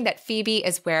hoping that Phoebe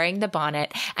is wearing the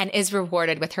bonnet and is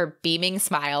rewarded with her beaming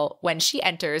smile when she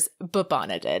enters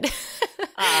bebonneted.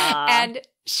 And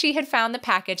she had found the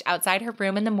package outside her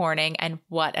room in the morning, and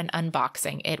what an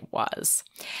unboxing it was.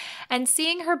 And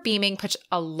seeing her beaming puts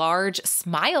a large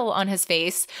smile on his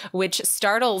face, which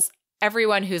startles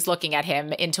everyone who's looking at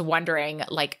him into wondering,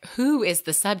 like, who is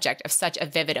the subject of such a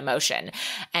vivid emotion?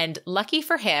 And lucky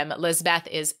for him, Lisbeth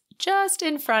is just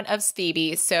in front of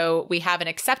Phoebe, so we have an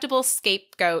acceptable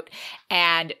scapegoat,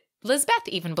 and Lisbeth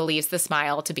even believes the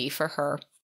smile to be for her.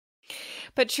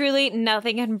 But truly,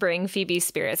 nothing can bring Phoebe's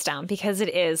spirits down because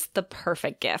it is the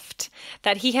perfect gift.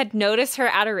 That he had noticed her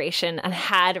adoration and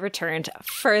had returned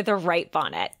for the right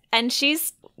bonnet. And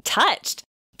she's touched.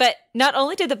 But not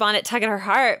only did the bonnet tug at her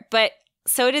heart, but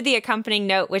so did the accompanying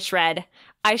note, which read,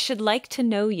 "I should like to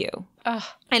know you." Ugh.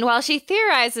 And while she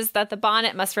theorizes that the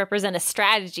bonnet must represent a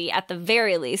strategy at the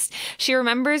very least, she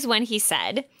remembers when he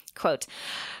said, quote,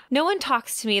 "No one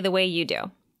talks to me the way you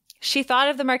do." She thought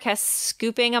of the Marquess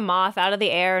scooping a moth out of the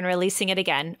air and releasing it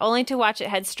again, only to watch it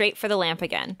head straight for the lamp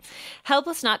again,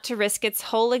 helpless not to risk its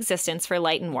whole existence for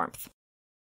light and warmth.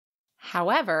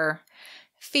 However,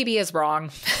 Phoebe is wrong.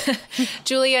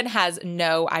 Julian has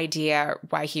no idea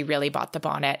why he really bought the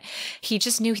bonnet. He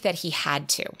just knew that he had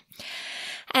to.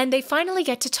 And they finally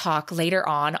get to talk later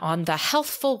on the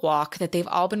healthful walk that they've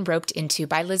all been roped into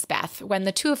by Lisbeth when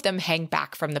the two of them hang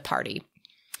back from the party.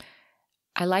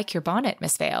 "I like your bonnet,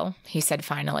 Miss Vale," he said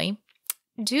finally.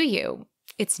 "Do you?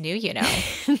 It's new, you know."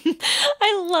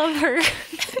 I love her.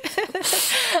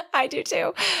 I do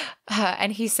too.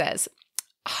 And he says,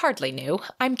 "Hardly new.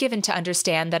 I'm given to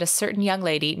understand that a certain young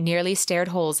lady nearly stared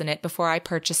holes in it before I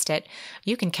purchased it.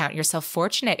 You can count yourself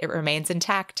fortunate it remains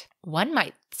intact. One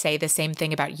might say the same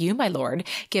thing about you, my lord,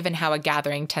 given how a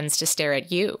gathering tends to stare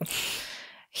at you."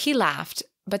 He laughed,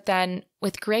 but then,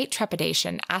 with great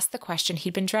trepidation, asked the question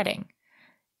he'd been dreading.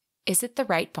 "Is it the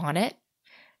right bonnet?"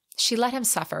 She let him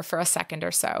suffer for a second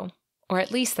or so, or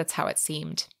at least that's how it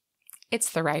seemed. "It's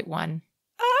the right one."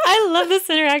 I love this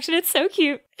interaction. It's so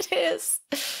cute. It is.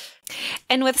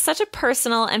 And with such a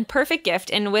personal and perfect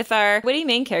gift, and with our witty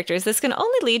main characters, this can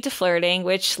only lead to flirting,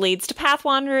 which leads to path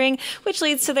wandering, which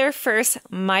leads to their first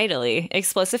mightily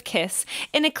explosive kiss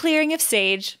in a clearing of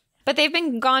sage, But they've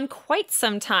been gone quite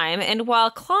some time, and while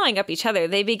clawing up each other,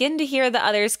 they begin to hear the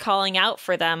others calling out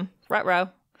for them. Ruh-roh.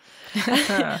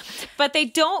 But they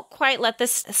don't quite let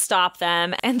this stop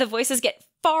them, and the voices get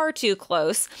far too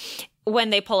close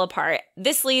when they pull apart.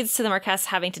 This leads to the Marquess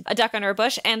having to duck under a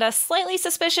bush, and a slightly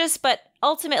suspicious but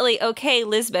ultimately okay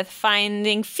Lisbeth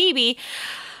finding Phoebe,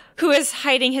 who is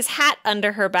hiding his hat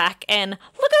under her back, and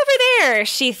look over there!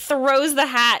 She throws the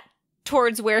hat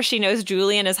towards where she knows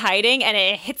Julian is hiding, and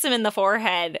it hits him in the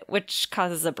forehead, which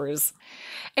causes a bruise.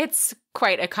 It's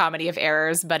quite a comedy of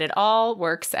errors, but it all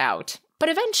works out. But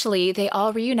eventually, they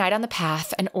all reunite on the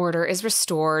path and order is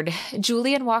restored.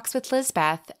 Julian walks with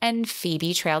Lisbeth, and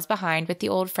Phoebe trails behind with the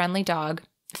old friendly dog.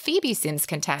 Phoebe seems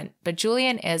content, but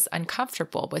Julian is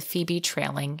uncomfortable with Phoebe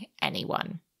trailing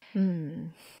anyone.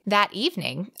 That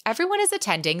evening, everyone is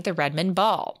attending the Redmond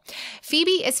Ball.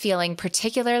 Phoebe is feeling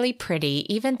particularly pretty,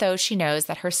 even though she knows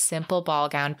that her simple ball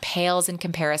gown pales in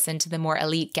comparison to the more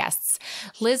elite guests.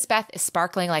 Lisbeth is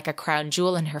sparkling like a crown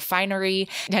jewel in her finery,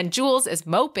 and Jules is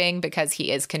moping because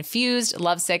he is confused,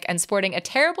 lovesick, and sporting a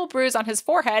terrible bruise on his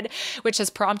forehead, which has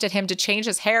prompted him to change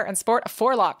his hair and sport a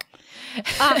forelock.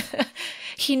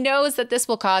 He knows that this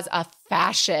will cause a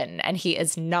fashion, and he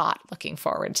is not looking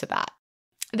forward to that.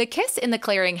 The kiss in the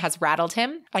clearing has rattled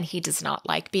him, and he does not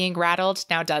like being rattled,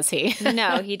 now does he?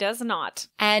 No, he does not.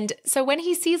 And so when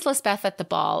he sees Lisbeth at the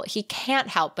ball, he can't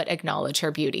help but acknowledge her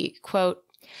beauty. Quote,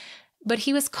 "But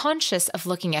he was conscious of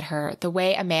looking at her the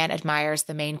way a man admires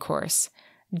the main course,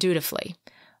 dutifully,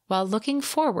 while looking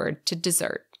forward to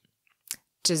dessert."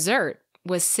 Dessert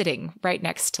was sitting right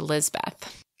next to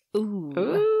Lisbeth.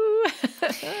 Ooh.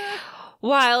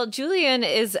 While Julian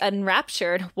is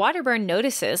enraptured, Waterburn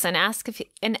notices and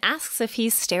asks if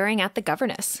he's staring at the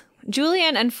governess.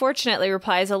 Julian unfortunately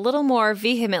replies a little more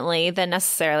vehemently than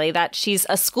necessarily that she's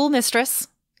a schoolmistress.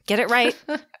 Get it right.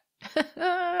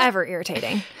 Ever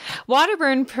irritating.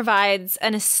 Waterburn provides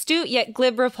an astute yet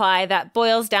glib reply that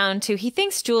boils down to he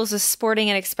thinks Jules is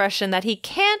sporting an expression that he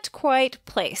can't quite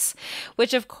place,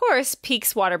 which of course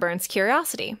piques Waterburn's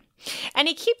curiosity. And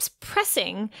he keeps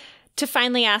pressing to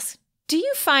finally ask, "Do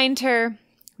you find her,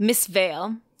 Miss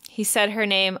Vale," he said her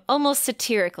name almost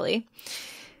satirically,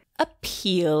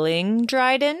 "appealing,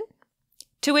 Dryden?"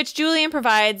 To which Julian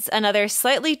provides another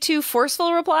slightly too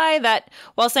forceful reply that,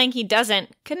 while saying he doesn't,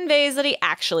 conveys that he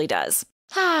actually does.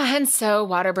 And so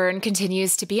Waterburn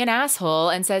continues to be an asshole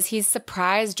and says he's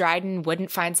surprised Dryden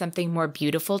wouldn't find something more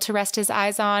beautiful to rest his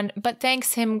eyes on, but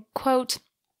thanks him, quote,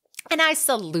 "And I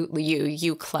salute you,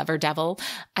 you clever devil.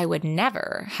 I would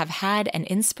never have had an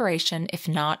inspiration if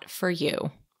not for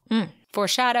you."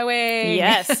 Foreshadowing.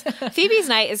 Yes. Phoebe's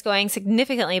night is going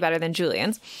significantly better than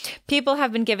Julian's. People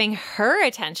have been giving her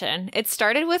attention. It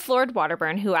started with Lord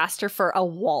Waterburn, who asked her for a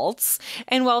waltz.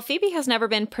 And while Phoebe has never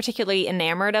been particularly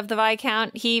enamored of the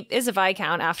Viscount, he is a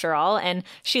Viscount after all, and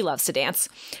she loves to dance.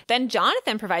 Then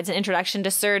Jonathan provides an introduction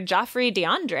to Sir Geoffrey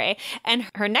d'Andre, and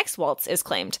her next waltz is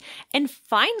claimed. And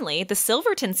finally, the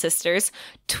Silverton sisters,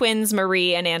 twins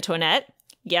Marie and Antoinette,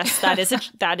 yes, that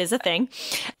is a thing,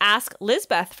 ask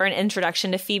Lisbeth for an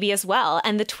introduction to Phoebe as well,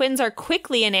 and the twins are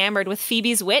quickly enamored with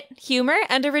Phoebe's wit, humor,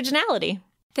 and originality.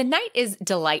 The night is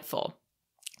delightful,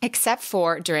 except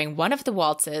for during one of the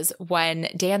waltzes when,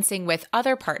 dancing with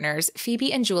other partners,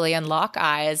 Phoebe and Julian lock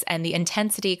eyes and the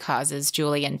intensity causes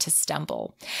Julian to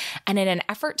stumble. And in an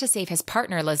effort to save his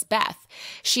partner, Lisbeth,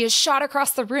 she is shot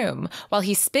across the room while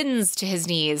he spins to his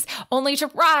knees, only to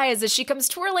rise as she comes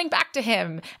twirling back to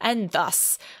him. And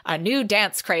thus, a new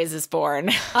dance craze is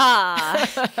born.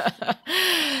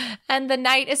 And the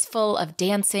night is full of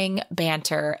dancing,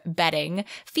 banter, betting.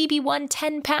 Phoebe won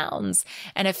 10 pounds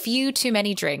and a few too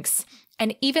many drinks.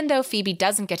 And even though Phoebe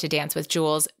doesn't get to dance with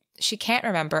Jules, she can't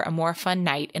remember a more fun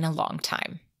night in a long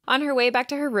time. On her way back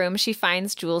to her room, she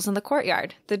finds Jules in the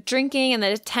courtyard. The drinking and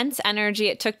the tense energy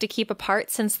it took to keep apart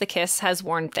since the kiss has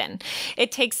worn thin.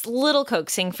 It takes little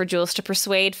coaxing for Jules to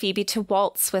persuade Phoebe to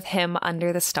waltz with him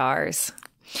under the stars.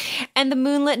 And the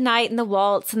moonlit night and the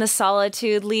waltz and the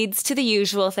solitude leads to the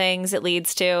usual things it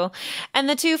leads to. And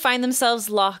the two find themselves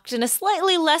locked in a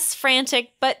slightly less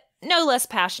frantic but no less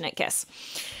passionate kiss.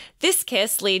 This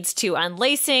kiss leads to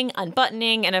unlacing,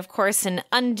 unbuttoning, and of course an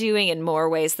undoing in more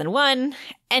ways than one.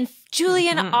 And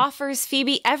Julian offers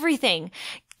Phoebe everything.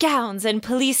 Gowns and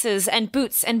pelisses and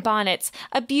boots and bonnets,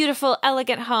 a beautiful,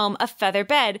 elegant home, a feather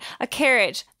bed, a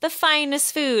carriage, the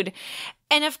finest food.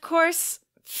 And of course,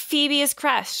 Phoebe is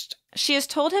crushed. She has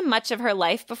told him much of her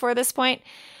life before this point.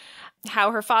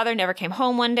 How her father never came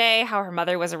home one day, how her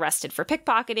mother was arrested for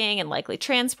pickpocketing and likely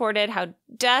transported, how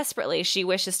desperately she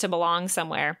wishes to belong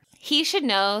somewhere. He should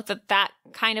know that that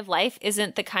kind of life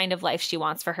isn't the kind of life she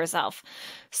wants for herself.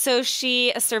 So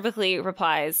she acerbically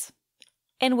replies,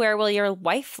 "And where will your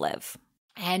wife live?"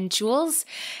 And Jules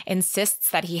insists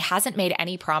that he hasn't made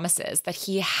any promises, that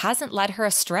he hasn't led her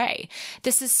astray.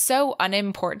 This is so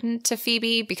unimportant to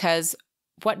Phoebe because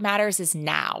what matters is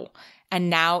now. And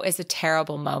now is a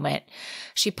terrible moment.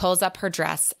 She pulls up her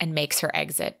dress and makes her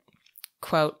exit.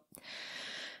 Quote,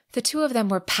 "The two of them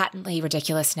were patently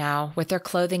ridiculous now, with their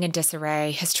clothing in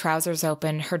disarray, his trousers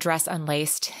open, her dress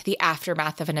unlaced, the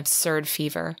aftermath of an absurd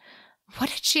fever. What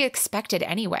had she expected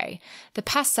anyway? The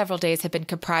past several days had been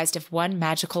comprised of one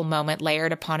magical moment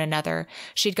layered upon another.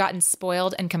 She'd gotten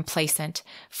spoiled and complacent.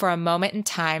 For a moment in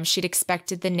time, she'd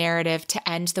expected the narrative to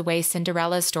end the way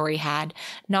Cinderella's story had,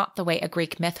 not the way a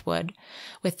Greek myth would,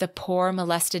 with the poor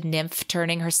molested nymph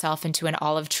turning herself into an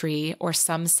olive tree or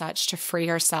some such to free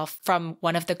herself from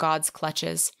one of the gods'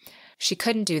 clutches. She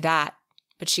couldn't do that,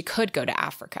 but she could go to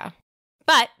Africa."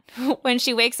 But when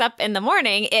she wakes up in the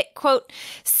morning, it, quote,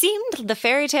 "seemed the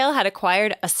fairy tale had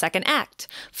acquired a second act,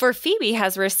 for Phoebe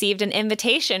has received an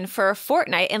invitation for a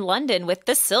fortnight in London with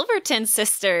the Silverton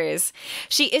sisters.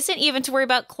 She isn't even to worry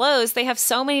about clothes. They have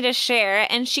so many to share,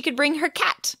 and she could bring her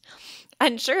cat."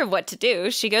 Unsure of what to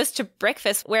do, she goes to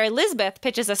breakfast where Elizabeth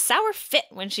pitches a sour fit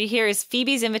when she hears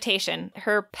Phoebe's invitation.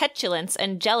 Her petulance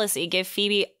and jealousy give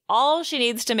Phoebe all she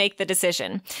needs to make the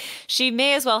decision. She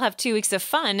may as well have 2 weeks of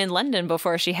fun in London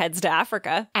before she heads to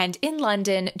Africa. And in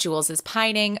London, Jules is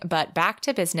pining, but back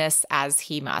to business as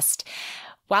he must.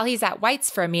 While he's at White's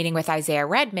for a meeting with Isaiah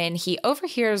Redman, he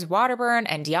overhears Waterburn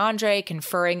and DeAndre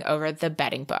conferring over the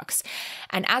betting books.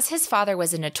 And as his father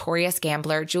was a notorious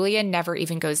gambler, Julian never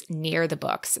even goes near the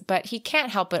books, but he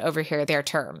can't help but overhear their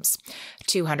terms.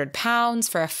 £200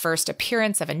 for a first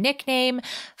appearance of a nickname,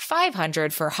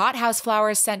 $500 for hothouse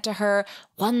flowers sent to her,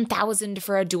 $1,000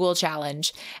 for a duel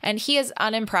challenge. And he is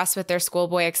unimpressed with their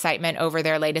schoolboy excitement over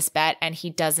their latest bet, and he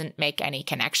doesn't make any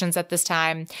connections at this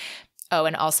time. Oh,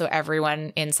 and also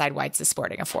everyone inside White's is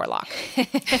sporting a forelock.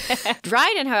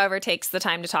 Dryden, however, takes the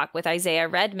time to talk with Isaiah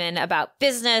Redman about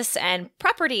business and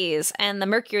properties and the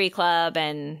Mercury Club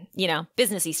and,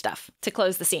 businessy stuff to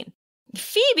close the scene.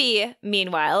 Phoebe,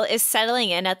 meanwhile, is settling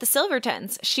in at the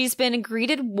Silvertons. She's been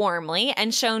greeted warmly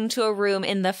and shown to a room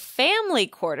in the family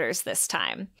quarters this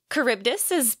time.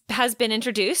 Charybdis has been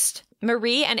introduced.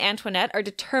 Marie and Antoinette are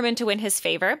determined to win his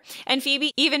favor, and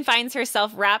Phoebe even finds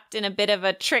herself wrapped in a bit of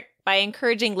a trick by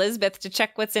encouraging Lisbeth to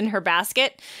check what's in her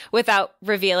basket without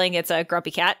revealing it's a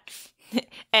grumpy cat.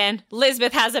 And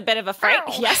Lisbeth has a bit of a fright.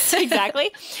 Ow. Yes,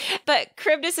 exactly. But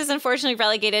Charybdis is unfortunately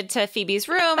relegated to Phoebe's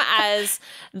room as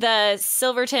the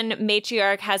Silverton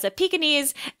matriarch has a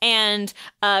Pekingese and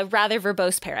a rather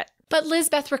verbose parrot. But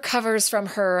Lisbeth recovers from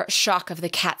her shock of the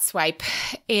cat swipe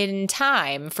in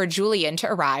time for Julian to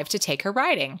arrive to take her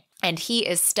riding. And he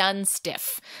is stunned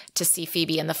stiff to see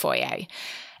Phoebe in the foyer.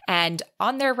 And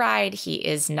on their ride, he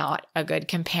is not a good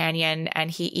companion,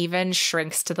 and he even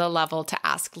shrinks to the level to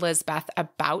ask Lisbeth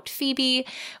about Phoebe,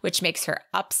 which makes her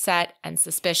upset and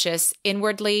suspicious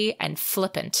inwardly and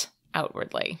flippant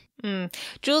outwardly.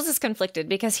 Jules is conflicted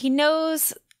because he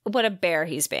knows what a bear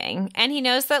he's being, and he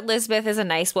knows that Lisbeth is a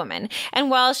nice woman, and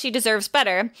while she deserves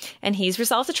better, and he's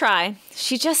resolved to try,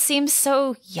 she just seems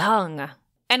so young.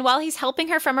 And while he's helping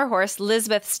her from her horse,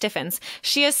 Lisbeth stiffens.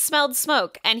 She has smelled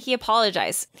smoke, and he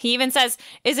apologizes. He even says,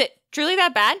 "Is it truly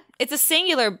that bad? It's a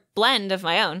singular blend of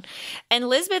my own." And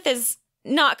Lisbeth is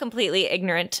not completely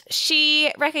ignorant.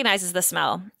 She recognizes the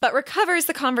smell, but recovers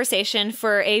the conversation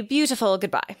for a beautiful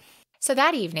goodbye. So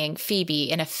that evening, Phoebe,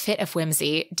 in a fit of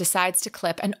whimsy, decides to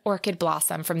clip an orchid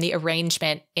blossom from the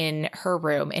arrangement in her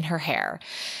room in her hair.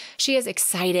 She is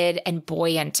excited and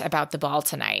buoyant about the ball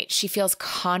tonight. She feels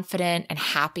confident and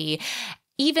happy,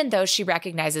 even though she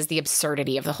recognizes the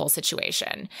absurdity of the whole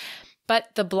situation.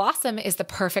 But the blossom is the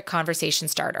perfect conversation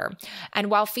starter.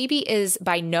 And while Phoebe is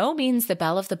by no means the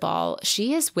belle of the ball,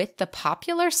 she is with the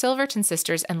popular Silverton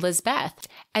sisters and Lisbeth.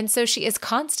 And so she is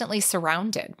constantly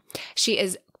surrounded. She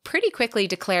is pretty quickly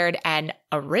declared an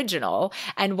original,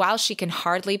 and while she can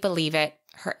hardly believe it,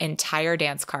 her entire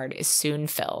dance card is soon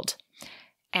filled.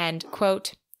 And,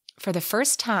 quote, "For the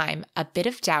first time, a bit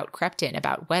of doubt crept in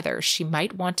about whether she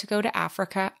might want to go to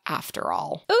Africa after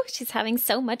all." Oh, she's having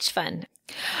so much fun.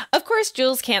 Of course,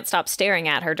 Jules can't stop staring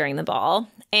at her during the ball,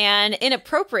 and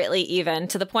inappropriately even,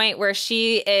 to the point where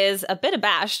she is a bit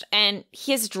abashed, and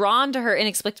he is drawn to her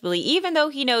inexplicably, even though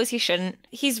he knows he shouldn't.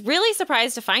 He's really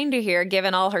surprised to find her here,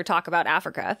 given all her talk about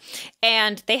Africa.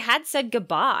 And they had said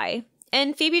goodbye.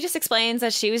 And Phoebe just explains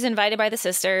that she was invited by the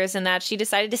sisters and that she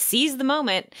decided to seize the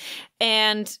moment.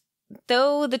 And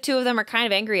though the two of them are kind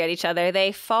of angry at each other,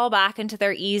 they fall back into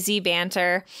their easy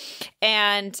banter,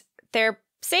 and they're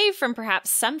saved from perhaps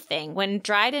something when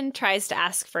Dryden tries to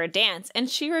ask for a dance, and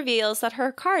she reveals that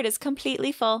her card is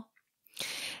completely full.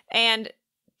 And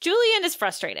Julian is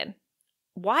frustrated.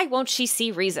 Why won't she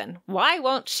see reason? Why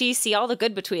won't she see all the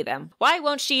good between them? Why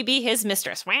won't she be his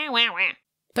mistress? Wah, wah, wah.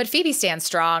 But Phoebe stands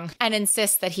strong and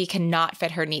insists that he cannot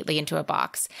fit her neatly into a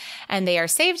box. And they are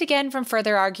saved again from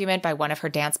further argument by one of her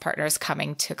dance partners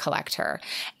coming to collect her.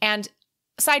 And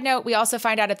side note, we also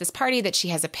find out at this party that she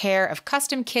has a pair of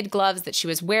custom kid gloves that she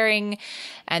was wearing,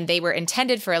 and they were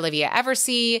intended for Olivia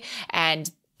Eversey,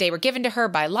 and they were given to her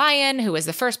by Lion, who was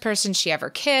the first person she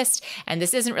ever kissed. And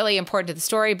this isn't really important to the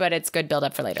story, but it's good build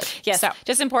up for later. Yes, so,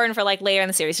 just important for like later in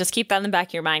the series. Just keep that in the back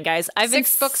of your mind, guys. I've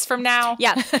 6 books from now.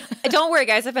 Yeah. Don't worry,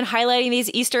 guys. I've been highlighting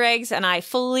these Easter eggs, and I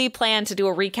fully plan to do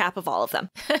a recap of all of them.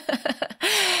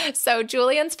 So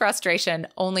Julian's frustration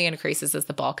only increases as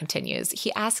the ball continues.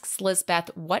 He asks Lisbeth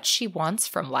what she wants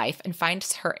from life and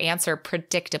finds her answer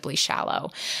predictably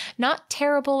shallow. Not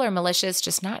terrible or malicious,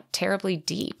 just not terribly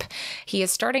deep. He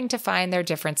is starting to find their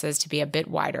differences to be a bit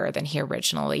wider than he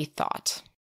originally thought.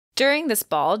 During this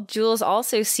ball, Jules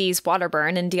also sees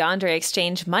Waterburn and DeAndre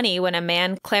exchange money when a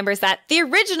man clambers that the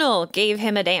original gave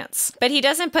him a dance. But he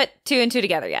doesn't put 2 and 2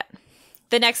 together yet.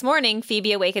 The next morning,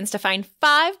 Phoebe awakens to find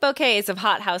 5 bouquets of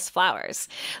hothouse flowers.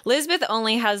 Lisbeth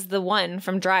only has the one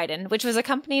from Dryden, which was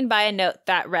accompanied by a note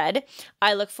that read,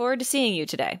 "I look forward to seeing you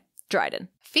today, Dryden."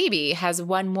 Phoebe has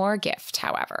one more gift,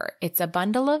 however. It's a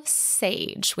bundle of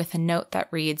sage with a note that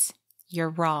reads, "You're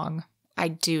wrong. I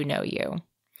do know you."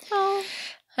 Oh.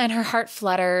 And her heart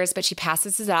flutters, but she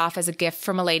passes it off as a gift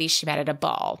from a lady she met at a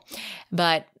ball.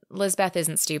 But Lisbeth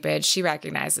isn't stupid. She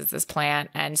recognizes this plant,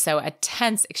 and so a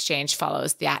tense exchange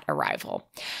follows that arrival.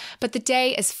 But the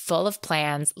day is full of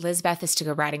plans. Lisbeth is to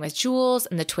go riding with Jules,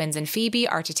 and the twins and Phoebe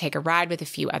are to take a ride with a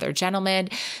few other gentlemen.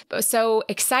 So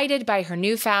excited by her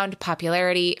newfound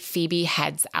popularity, Phoebe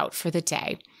heads out for the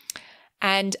day.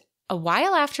 And a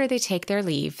while after they take their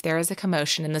leave, there is a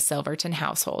commotion in the Silverton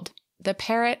household. The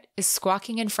parrot is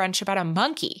squawking in French about a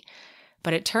monkey,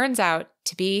 but it turns out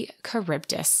to be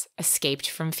Charybdis, escaped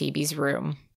from Phoebe's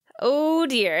room. Oh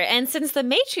dear, and since the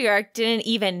matriarch didn't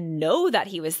even know that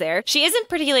he was there, she isn't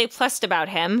particularly plussed about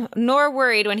him, nor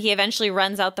worried when he eventually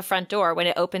runs out the front door when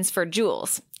it opens for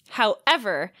Jules.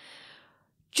 However,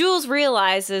 Jules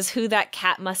realizes who that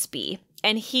cat must be,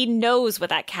 and he knows what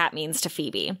that cat means to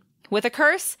Phoebe. With a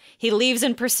curse, he leaves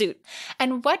in pursuit.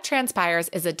 And what transpires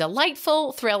is a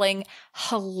delightful, thrilling,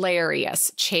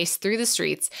 hilarious chase through the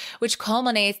streets, which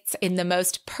culminates in the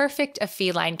most perfect of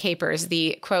feline capers,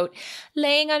 the, quote,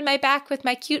 "laying on my back with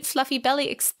my cute fluffy belly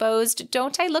exposed,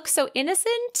 don't I look so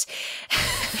innocent?"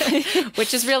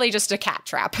 Which is really just a cat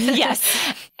trap. Yes.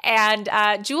 And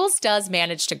Jules does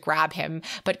manage to grab him,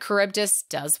 but Charybdis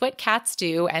does what cats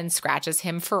do and scratches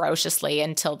him ferociously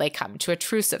until they come to a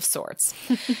truce of sorts.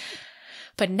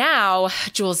 But now,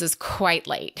 Jules is quite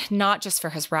late, not just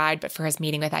for his ride, but for his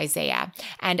meeting with Isaiah.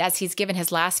 And as he's given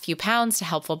his last few pounds to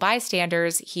helpful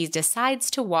bystanders, he decides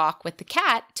to walk with the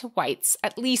cat to White's,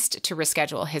 at least to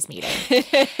reschedule his meeting.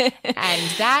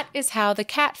 And that is how the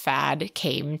cat fad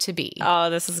came to be. Oh,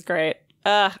 this is great.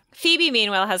 Phoebe,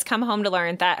 meanwhile, has come home to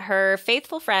learn that her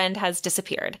faithful friend has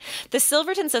disappeared. The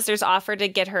Silverton sisters offer to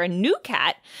get her a new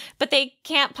cat, but they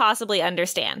can't possibly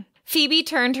understand. Phoebe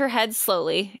turned her head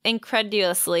slowly,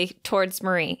 incredulously, towards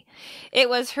Marie. It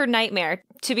was her nightmare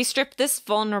to be stripped this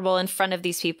vulnerable in front of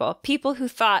these people who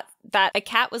thought that a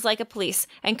cat was like a police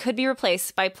and could be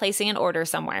replaced by placing an order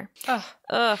somewhere. Ugh.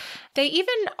 Ugh. They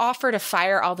even offer to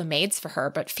fire all the maids for her,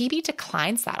 but Phoebe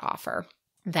declines that offer.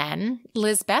 Then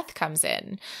Lisbeth comes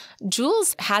in.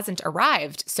 Jules hasn't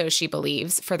arrived, so she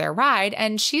believes, for their ride,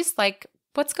 and she's like,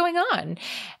 "What's going on?"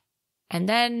 And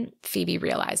then Phoebe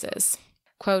realizes.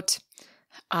 Quote,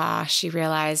 she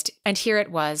realized, and here it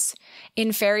was.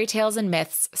 In fairy tales and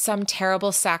myths, some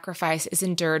terrible sacrifice is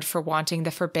endured for wanting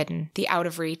the forbidden, the out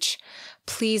of reach.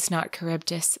 Please not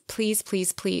Charybdis. Please,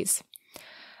 please, please.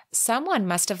 Someone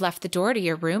must have left the door to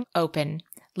your room open,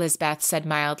 Lisbeth said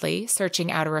mildly,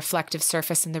 searching out a reflective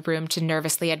surface in the room to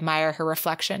nervously admire her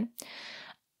reflection.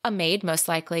 A maid, most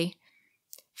likely.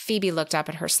 Phoebe looked up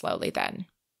at her slowly then,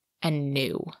 and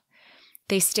knew.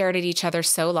 They stared at each other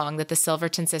so long that the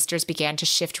Silverton sisters began to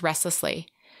shift restlessly.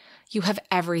 You have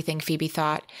everything, Phoebe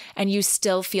thought, and you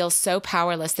still feel so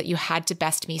powerless that you had to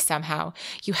best me somehow.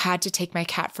 You had to take my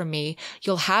cat from me.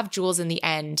 You'll have Jules in the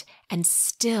end, and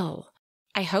still.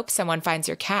 I hope someone finds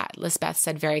your cat, Lisbeth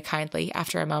said very kindly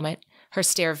after a moment, her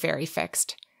stare very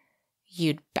fixed.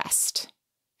 You'd best.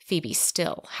 Phoebe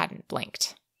still hadn't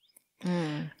blinked.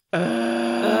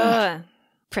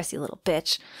 Prissy little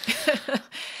bitch.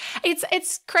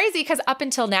 It's crazy because up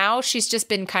until now, she's just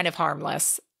been kind of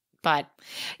harmless. But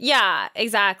yeah,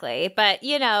 exactly. But,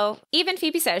 you know, even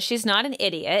Phoebe says she's not an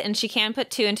idiot and she can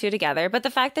put two and two together. But the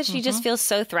fact that she just feels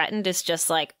so threatened is just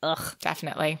like, ugh.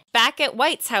 Definitely. Back at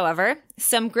White's, however,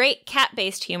 some great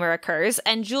cat-based humor occurs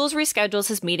and Jules reschedules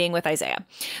his meeting with Isaiah.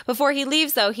 Before he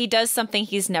leaves, though, he does something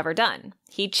he's never done.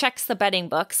 He checks the betting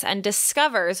books and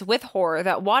discovers with horror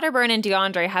that Waterburn and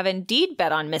DeAndre have indeed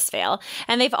bet on Miss Vale,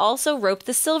 and they've also roped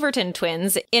the Silverton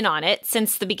twins in on it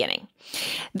since the beginning.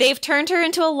 They've turned her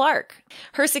into a lark.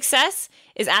 Her success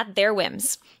is at their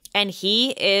whims, and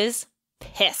he is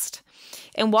pissed.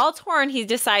 And while torn, he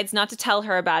decides not to tell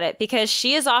her about it because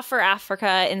she is off for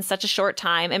Africa in such a short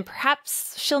time, and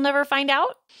perhaps she'll never find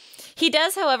out. He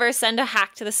does, however, send a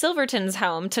hack to the Silvertons'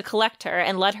 home to collect her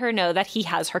and let her know that he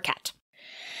has her cat.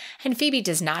 And Phoebe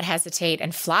does not hesitate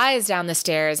and flies down the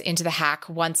stairs into the hack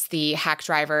once the hack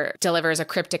driver delivers a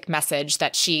cryptic message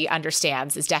that she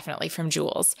understands is definitely from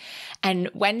Jules. And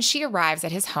when she arrives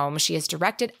at his home, she is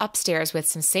directed upstairs with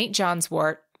some St. John's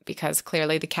wort, because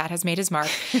clearly the cat has made his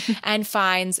mark, and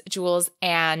finds Jules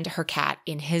and her cat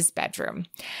in his bedroom.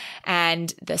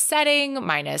 And the setting,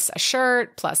 minus a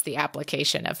shirt, plus the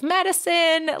application of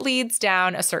medicine, leads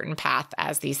down a certain path,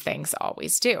 as these things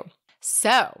always do.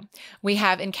 So we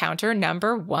have encounter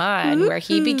number 1, where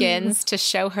he begins to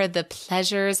show her the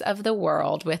pleasures of the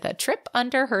world with a trip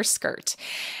under her skirt.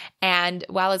 And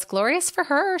while it's glorious for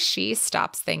her, she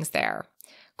stops things there.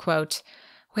 Quote,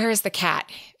 "Where is the cat?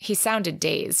 He sounded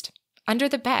dazed. Under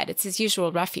the bed. It's his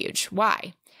usual refuge.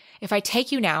 Why? If I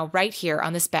take you now, right here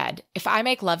on this bed, if I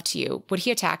make love to you, would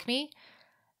he attack me?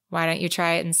 Why don't you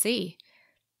try it and see?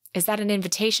 Is that an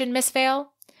invitation, Miss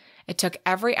Vale?" It took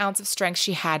every ounce of strength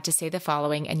she had to say the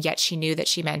following, and yet she knew that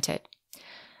she meant it.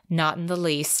 Not in the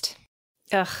least.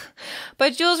 Ugh.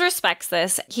 But Jules respects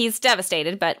this. He's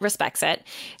devastated, but respects it.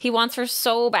 He wants her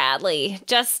so badly.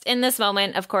 Just in this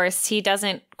moment, of course, he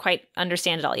doesn't quite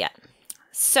understand it all yet.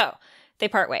 So they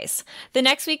part ways. The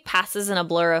next week passes in a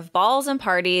blur of balls and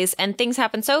parties, and things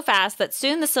happen so fast that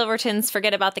soon the Silvertons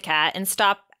forget about the cat and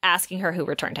stop asking her who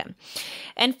returned him.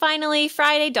 And finally,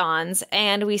 Friday dawns,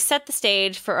 and we set the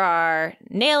stage for our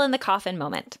nail-in-the-coffin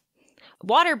moment.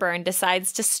 Waterburn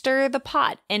decides to stir the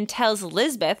pot and tells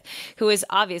Lisbeth, who is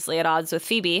obviously at odds with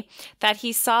Phoebe, that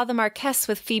he saw the Marquess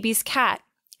with Phoebe's cat,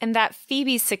 and that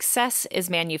Phoebe's success is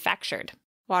manufactured.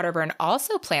 Waterburn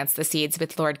also plants the seeds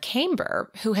with Lord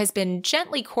Camber, who has been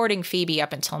gently courting Phoebe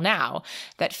up until now,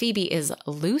 that Phoebe is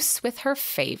loose with her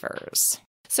favors.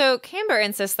 So Camber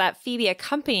insists that Phoebe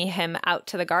accompany him out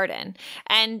to the garden,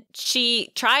 and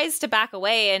she tries to back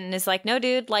away and is like, no,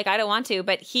 dude, like, I don't want to,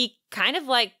 but he kind of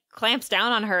like clamps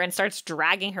down on her and starts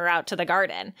dragging her out to the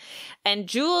garden. And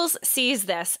Jules sees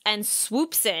this and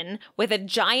swoops in with a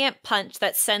giant punch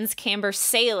that sends Camber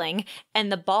sailing,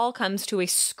 and the ball comes to a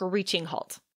screeching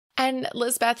halt. And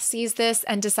Lisbeth sees this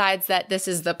and decides that this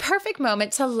is the perfect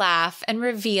moment to laugh and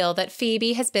reveal that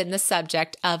Phoebe has been the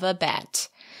subject of a bet.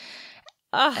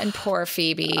 And poor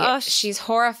Phoebe, she's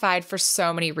horrified for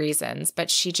so many reasons,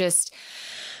 but she just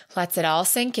lets it all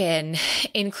sink in,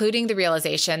 including the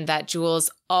realization that Jules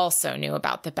also knew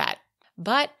about the bet.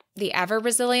 But the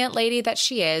ever-resilient lady that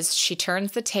she is, she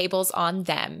turns the tables on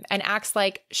them and acts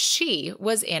like she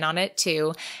was in on it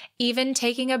too, even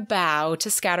taking a bow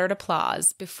to scattered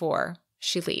applause before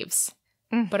she leaves.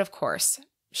 But of course,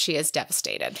 she is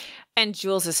devastated. And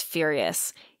Jules is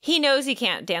furious. He knows he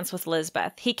can't dance with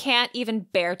Lisbeth. He can't even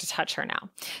bear to touch her now.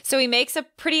 So he makes a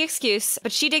pretty excuse,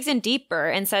 but she digs in deeper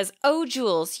and says, "Oh,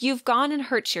 Jules, you've gone and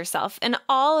hurt yourself, and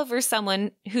all over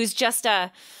someone who's just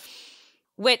a..."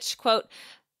 Which, quote,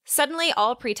 "Suddenly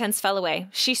all pretense fell away.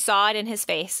 She saw it in his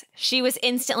face. She was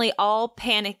instantly all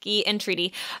panicky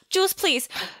entreaty. Jules, please,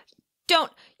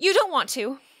 don't. You don't want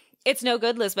to." "It's no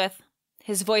good, Lisbeth."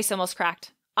 His voice almost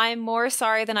cracked. "I'm more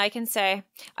sorry than I can say.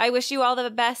 I wish you all the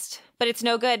best, but it's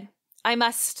no good. I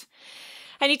must."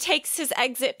 And he takes his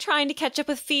exit, trying to catch up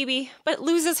with Phoebe, but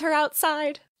loses her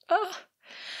outside. Ugh.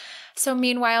 So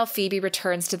meanwhile, Phoebe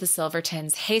returns to the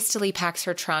Silvertons, hastily packs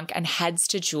her trunk, and heads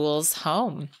to Jules'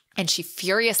 home. And she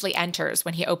furiously enters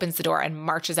when he opens the door and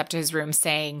marches up to his room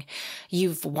saying,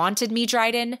 "You've wanted me,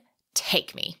 Dryden?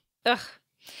 Take me." Ugh.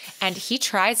 And he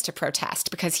tries to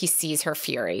protest because he sees her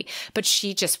fury, but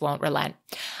she just won't relent.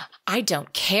 "I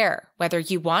don't care whether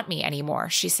you want me anymore,"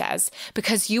 she says,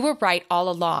 "because you were right all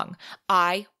along.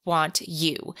 I want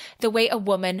you, the way a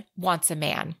woman wants a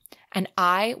man, and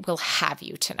I will have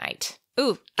you tonight."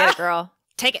 Ooh, get it, girl.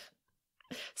 Take it.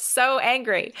 So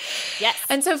angry. Yes.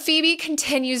 And so Phoebe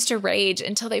continues to rage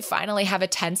until they finally have a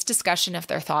tense discussion of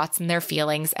their thoughts and their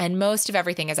feelings, and most of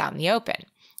everything is out in the open.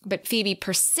 But Phoebe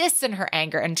persists in her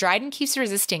anger, and Dryden keeps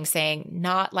resisting, saying,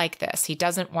 not like this. He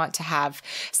doesn't want to have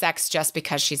sex just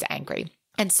because she's angry.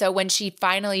 And so when she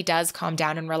finally does calm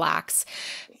down and relax,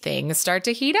 things start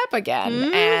to heat up again.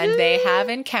 Mm-hmm. And they have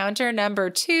encounter number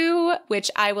 2, which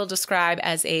I will describe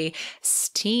as a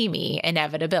steamy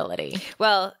inevitability.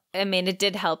 Well, I mean, it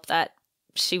did help that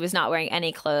she was not wearing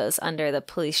any clothes under the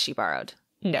pelisse she borrowed.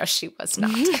 No, she was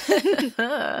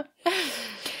not.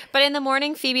 But in the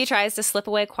morning, Phoebe tries to slip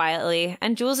away quietly,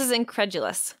 and Jules is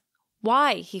incredulous.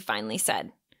 Why, he finally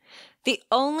said. The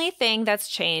only thing that's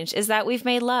changed is that we've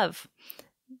made love.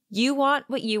 You want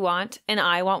what you want, and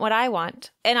I want what I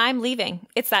want, and I'm leaving.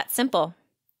 It's that simple.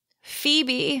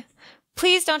 Phoebe,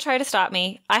 please don't try to stop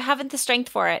me. I haven't the strength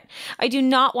for it. I do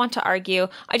not want to argue.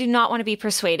 I do not want to be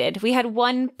persuaded. We had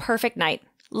one perfect night.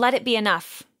 Let it be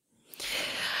enough.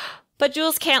 But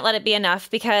Jules can't let it be enough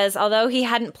because although he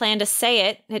hadn't planned to say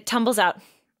it, it tumbles out.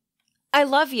 I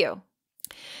love you.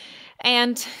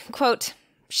 And, quote,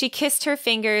 she kissed her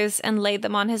fingers and laid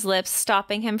them on his lips,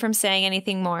 stopping him from saying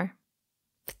anything more.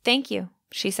 Thank you,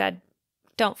 she said.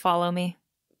 Don't follow me.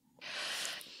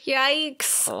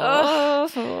 Yikes.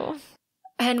 Oh.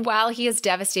 And while he is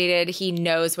devastated, he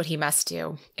knows what he must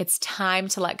do. It's time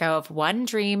to let go of one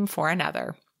dream for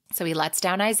another. So he lets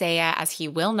down Isaiah, as he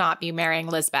will not be marrying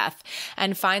Lisbeth,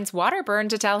 and finds Waterburn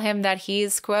to tell him that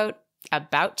he's, quote,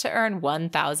 about to earn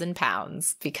 1,000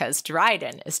 pounds because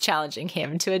Dryden is challenging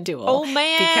him to a duel. Oh,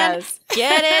 man.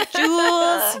 Get it,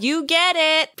 Jules. You get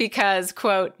it. Because,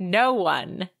 quote, no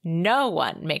one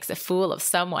makes a fool of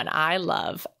someone I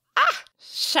love. Ah!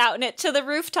 Shouting it to the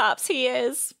rooftops, he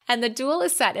is. And the duel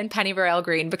is set in Pennyroyal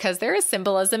Green because there is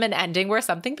symbolism in ending where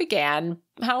something began.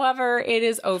 However, it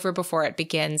is over before it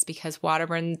begins because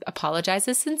Waterburn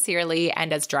apologizes sincerely,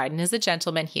 and as Dryden is a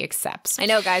gentleman, he accepts. I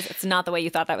know, guys, it's not the way you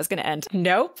thought that was going to end.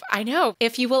 Nope, I know.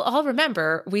 If you will all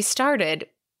remember, we started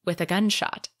with a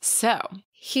gunshot. So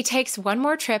he takes one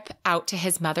more trip out to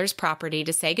his mother's property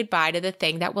to say goodbye to the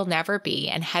thing that will never be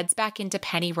and heads back into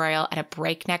Pennyroyal at a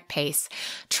breakneck pace,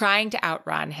 trying to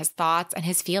outrun his thoughts and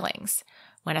his feelings,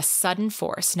 when a sudden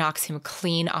force knocks him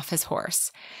clean off his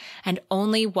horse. And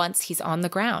only once he's on the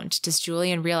ground does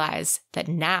Julian realize that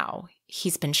now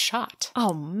he's been shot.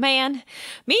 Oh, man.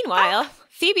 Meanwhile,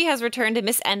 Phoebe has returned to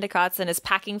Miss Endicott's and is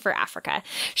packing for Africa.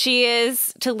 She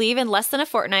is to leave in less than a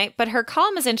fortnight, but her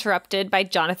calm is interrupted by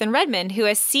Jonathan Redmond, who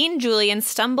has seen Julian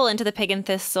stumble into the Pig and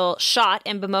Thistle shot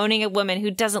and bemoaning a woman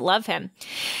who doesn't love him.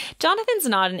 Jonathan's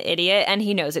not an idiot, and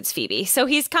he knows it's Phoebe, so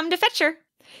he's come to fetch her.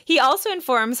 He also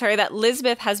informs her that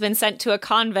Lisbeth has been sent to a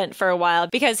convent for a while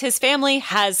because his family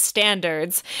has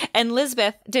standards, and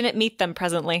Lisbeth didn't meet them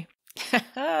presently.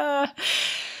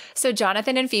 So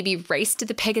Jonathan and Phoebe race to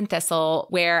the Pig and Thistle,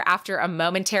 where after a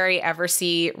momentary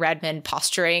Eversea Redmond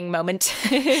posturing moment,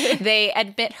 they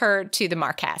admit her to the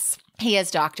Marquess. He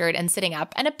is doctored and sitting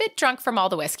up and a bit drunk from all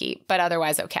the whiskey, but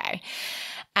otherwise okay.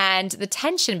 And the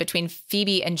tension between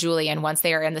Phoebe and Julian once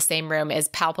they are in the same room is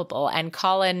palpable, and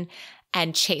Colin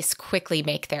and Chase quickly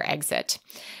make their exit.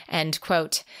 And,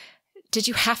 quote, did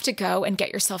you have to go and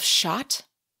get yourself shot?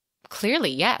 Clearly,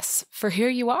 yes, for here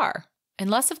you are.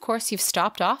 Unless, of course, you've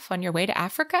stopped off on your way to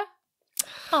Africa?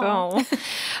 Oh.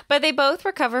 But they both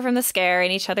recover from the scare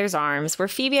in each other's arms, where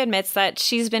Phoebe admits that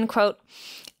she's been, quote,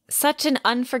 such an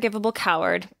unforgivable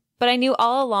coward, but I knew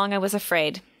all along I was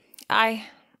afraid. I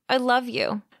love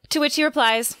you. To which he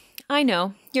replies, I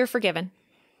know, you're forgiven.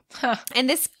 Huh. And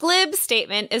this glib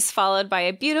statement is followed by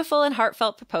a beautiful and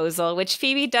heartfelt proposal, which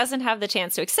Phoebe doesn't have the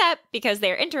chance to accept because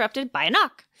they are interrupted by a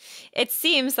knock. It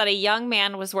seems that a young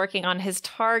man was working on his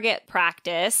target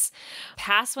practice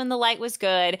past when the light was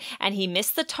good, and he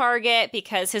missed the target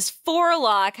because his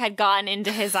forelock had gotten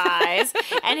into his eyes,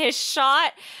 and his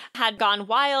shot had gone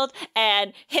wild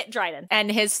and hit Dryden.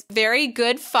 And his very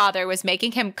good father was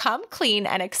making him come clean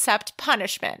and accept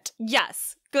punishment.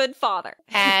 Yes, good father.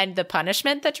 And the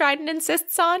punishment that Dryden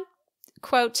insists on?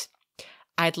 Quote,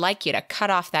 I'd like you to cut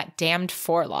off that damned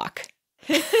forelock.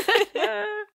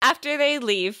 After they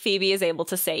leave, Phoebe is able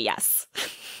to say yes.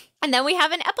 And then we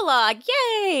have an epilogue.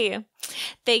 Yay!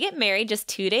 They get married just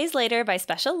 2 days later by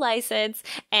special license,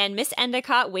 and Miss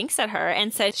Endicott winks at her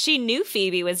and says she knew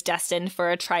Phoebe was destined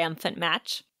for a triumphant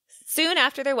match. Soon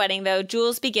after their wedding, though,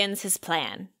 Jules begins his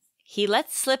plan. He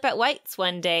lets slip at White's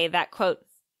one day that, quote,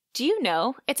 do you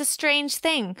know, it's a strange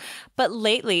thing, but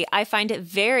lately I find it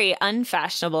very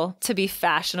unfashionable to be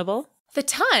fashionable. The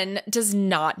Ton does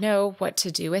not know what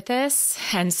to do with this,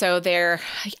 and so they're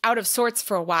out of sorts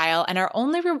for a while and are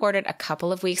only rewarded a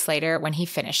couple of weeks later when he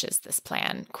finishes this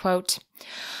plan. Quote,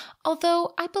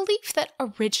 "Although I believe that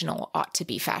original ought to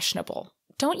be fashionable.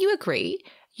 Don't you agree?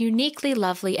 Uniquely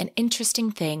lovely and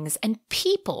interesting things and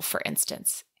people, for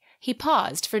instance." He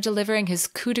paused for delivering his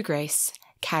coup de grace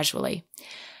casually.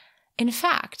 "In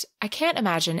fact, I can't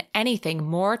imagine anything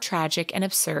more tragic and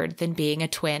absurd than being a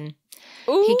twin."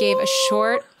 Ooh. He gave a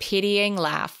short, pitying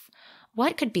laugh.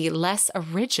 What could be less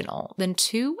original than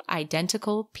two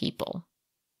identical people?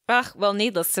 Ugh, well,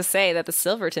 needless to say that the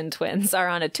Silverton twins are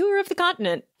on a tour of the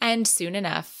continent. And soon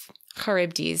enough,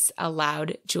 Charybdis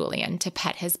allowed Julian to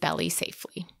pet his belly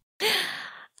safely.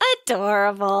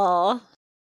 Adorable.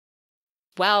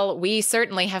 Well, we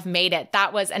certainly have made it.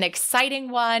 That was an exciting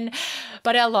one,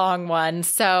 but a long one.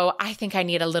 So I think I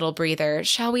need a little breather.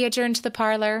 Shall we adjourn to the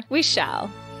parlor? We shall.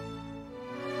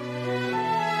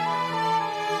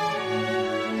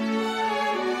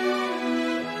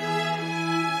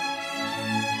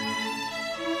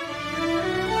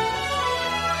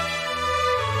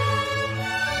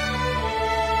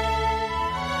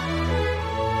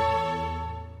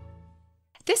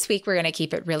 This week, we're going to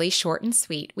keep it really short and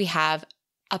sweet. We have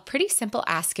a pretty simple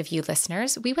ask of you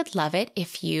listeners. We would love it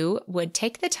if you would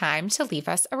take the time to leave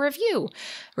us a review.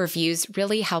 Reviews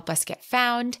really help us get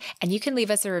found, and you can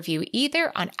leave us a review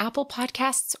either on Apple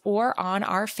Podcasts or on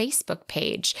our Facebook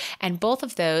page. And both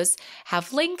of those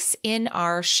have links in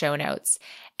our show notes.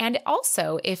 And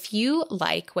also, if you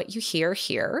like what you hear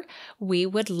here, we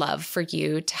would love for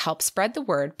you to help spread the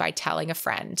word by telling a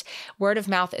friend. Word of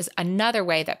mouth is another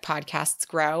way that podcasts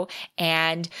grow,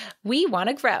 and we want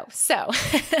to grow. So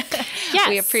yes.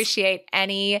 We appreciate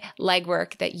any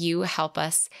legwork that you help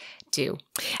us do.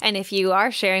 And if you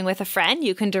are sharing with a friend,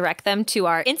 you can direct them to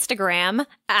our Instagram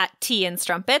at Tea and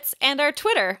Strumpets and our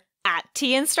Twitter at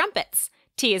Tea and Strumpets.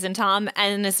 T as in Tom,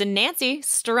 and as in Nancy,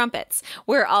 Strumpets.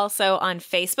 We're also on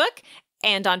Facebook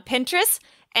and on Pinterest.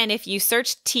 And if you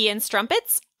search Tea and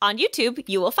Strumpets on YouTube,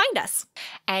 you will find us.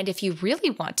 And if you really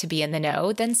want to be in the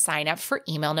know, then sign up for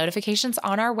email notifications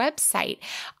on our website.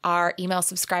 Our email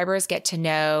subscribers get to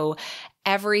know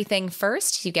everything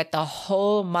first. You get the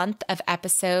whole month of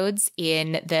episodes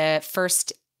in the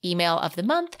first email of the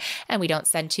month. And we don't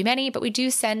send too many, but we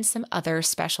do send some other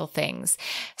special things.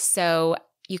 So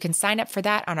you can sign up for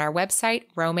that on our website,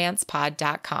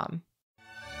 romancepod.com.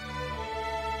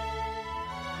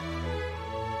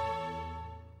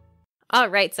 All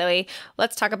right, Zoe,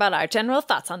 let's talk about our general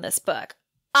thoughts on this book.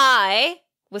 I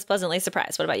was pleasantly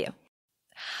surprised. What about you?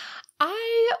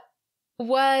 I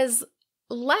was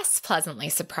less pleasantly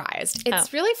surprised.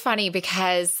 It's really funny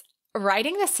because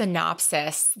writing the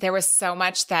synopsis, there was so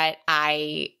much that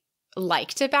I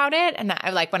liked about it. And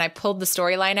I like when I pulled the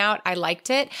storyline out, I liked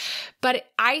it. But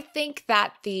I think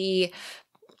that the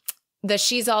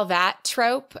she's all that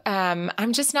trope,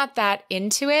 I'm just not that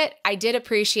into it. I did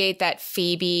appreciate that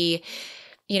Phoebe,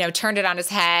 turned it on his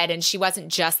head and she wasn't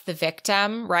just the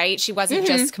victim, right? She wasn't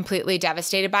just completely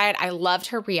devastated by it. I loved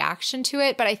her reaction to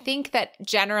it, but I think that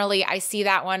generally I see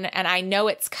that one and I know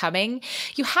it's coming.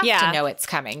 You have to know it's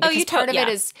coming because part of it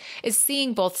is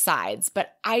seeing both sides,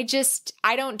 but I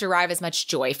don't derive as much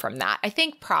joy from that. I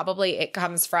think probably it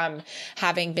comes from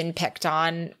having been picked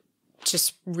on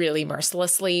just really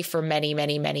mercilessly for many,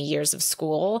 many, many years of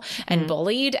school and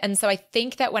bullied. And so I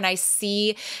think that when I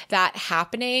see that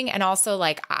happening, and also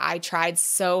like I tried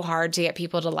so hard to get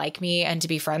people to like me and to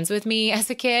be friends with me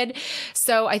as a kid.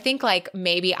 So I think like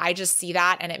maybe I just see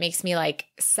that and it makes me like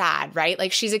sad, right?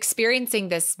 Like she's experiencing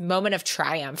this moment of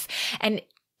triumph. And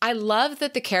I love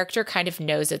that the character kind of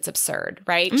knows it's absurd,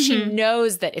 right? She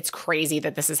knows that it's crazy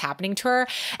that this is happening to her.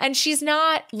 And she's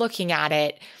not looking at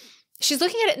it. She's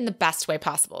looking at it in the best way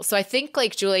possible. So I think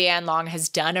like Julianne Long has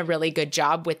done a really good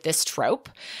job with this trope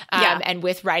and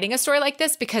with writing a story like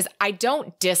this because I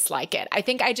don't dislike it. I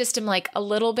think I just am like a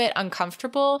little bit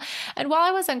uncomfortable. And while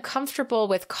I was uncomfortable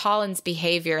with Colin's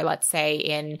behavior, let's say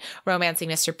in Romancing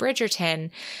Mr. Bridgerton,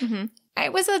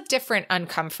 it was a different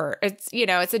uncomfort.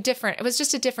 It was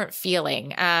just a different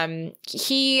feeling.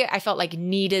 I felt like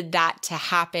needed that to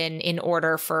happen in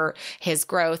order for his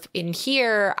growth. In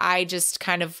here, I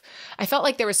felt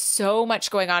like there was so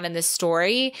much going on in this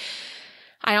story.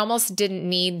 I almost didn't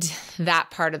need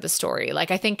that part of the story.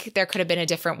 Like, I think there could have been a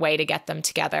different way to get them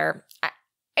together.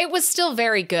 It was still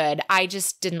very good. I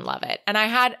just didn't love it. And I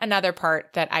had another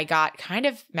part that I got kind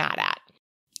of mad at.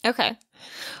 Okay.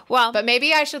 Well, but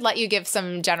maybe I should let you give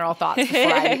some general thoughts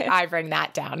before I bring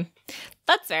that down.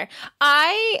 That's fair.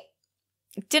 I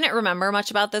didn't remember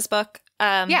much about this book.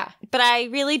 But I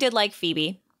really did like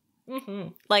Phoebe.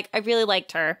 Like, I really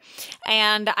liked her.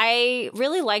 And I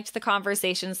really liked the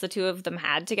conversations the two of them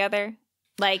had together.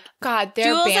 Like, God,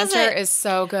 their Jules banter is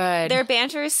so good. Their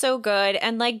banter is so good.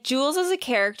 And, like, Jules as a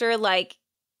character, like,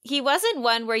 he wasn't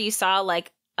one where you saw,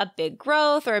 like, a big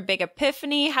growth or a big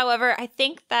epiphany. However, I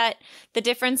think that the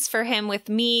difference for him with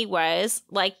me was,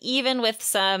 like, even with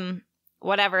some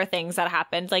whatever things that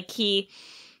happened, like, he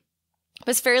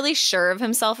was fairly sure of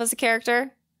himself as a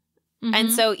character.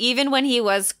 And so even when he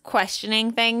was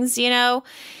questioning things, you know,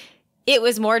 it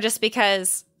was more just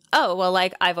because, oh, well,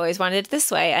 like, I've always wanted it this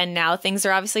way, and now things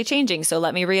are obviously changing, so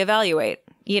let me reevaluate,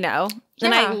 you know? Yeah.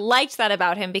 And I liked that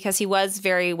about him because he was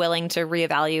very willing to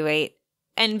reevaluate,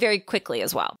 and very quickly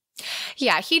as well.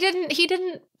 Yeah, he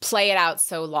didn't play it out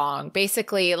so long.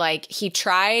 Basically, like, he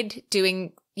tried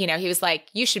doing, you know, he was like,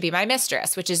 you should be my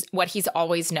mistress, which is what he's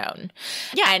always known.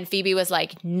 Yeah. And Phoebe was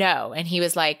like, no. And he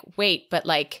was like, wait, but,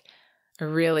 like, I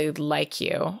really like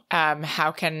you.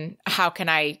 How can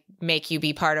I make you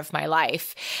be part of my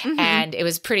life? And it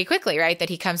was pretty quickly, right, that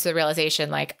he comes to the realization,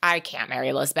 like, I can't marry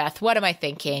Elizabeth. What am I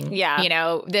thinking? Yeah, you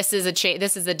know, this is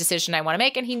a decision I want to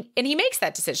make, and he makes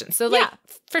that decision. So, like,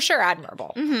 for sure,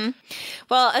 admirable.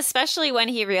 Well, especially when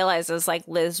he realizes, like,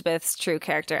 Lisbeth's true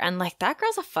character, and, like, that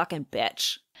girl's a fucking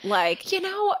bitch. Like, you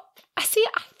know, I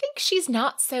think she's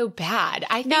not so bad.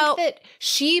 I think that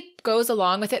she goes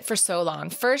along with it for so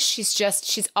long. First,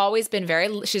 she's always been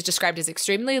she's described as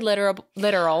extremely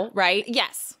literal, right?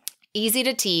 Yes. Easy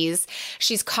to tease.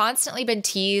 She's constantly been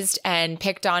teased and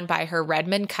picked on by her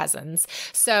Redmond cousins.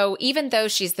 So even though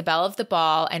she's the belle of the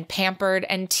ball and pampered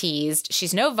and teased,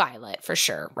 she's no Violet for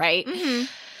sure, right?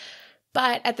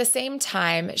 But at the same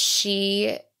time,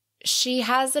 she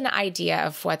has an idea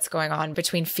of what's going on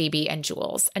between Phoebe and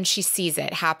Jules, and she sees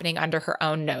it happening under her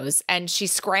own nose, and she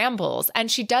scrambles,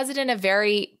 and she does it in a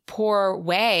very poor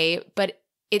way, but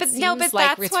it seems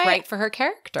like it's right for her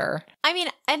character. I mean,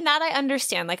 and that I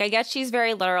understand. Like, I get she's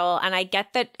very literal, and I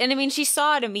get that, and I mean, she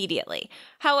saw it immediately.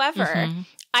 However,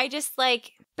 I just,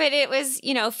 like, but it was,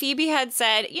 you know, Phoebe had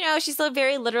said, you know, she's a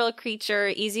very literal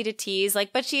creature, easy to tease,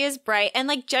 like, but she is bright, and,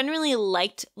 like, generally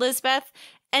liked Lisbeth,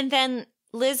 and then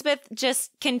Lisbeth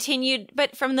just continued,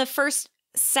 but from the first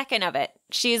second of it,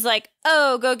 she's like,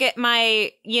 oh, go get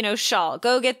my, you know, shawl,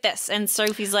 go get this. And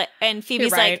Sophie's like, and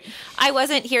Phoebe's like, I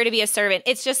wasn't here to be a servant.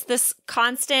 It's just this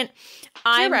constant,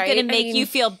 I'm going to make you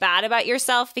feel bad about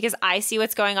yourself because I see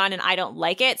what's going on and I don't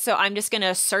like it. So I'm just going to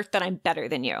assert that I'm better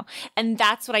than you. And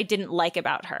that's what I didn't like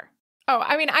about her. Oh,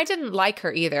 I mean, I didn't like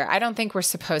her either. I don't think we're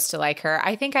supposed to like her.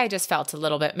 I think I just felt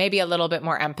maybe a little bit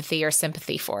more empathy or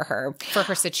sympathy for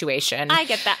her situation. I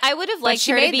get that. I would have liked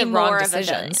her to be more of a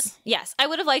villain. Yes, I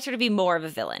would have liked her to be more of a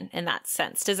villain in that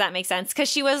sense. Does that make sense? Because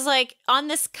she was, like, on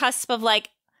this cusp of, like,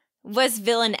 was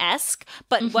villain-esque,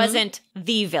 but wasn't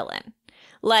the villain.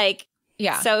 Like,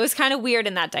 yeah. So it was kind of weird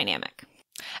in that dynamic.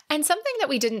 And something that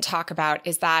we didn't talk about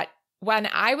is that when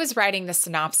I was writing the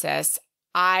synopsis,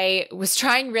 I was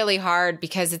trying really hard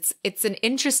because it's an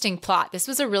interesting plot. This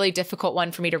was a really difficult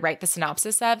one for me to write the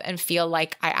synopsis of and feel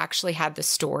like I actually had the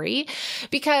story,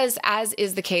 because as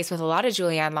is the case with a lot of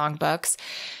Julianne Long books,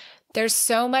 there's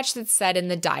so much that's said in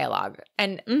the dialogue,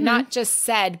 and not just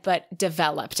said, but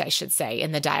developed, I should say,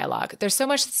 in the dialogue. There's so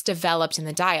much that's developed in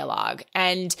the dialogue,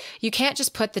 and you can't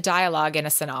just put the dialogue in a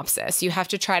synopsis. You have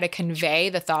to try to convey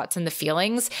the thoughts and the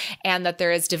feelings, and that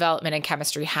there is development and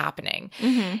chemistry happening.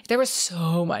 There was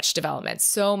so much development,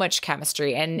 so much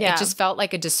chemistry, and it just felt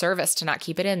like a disservice to not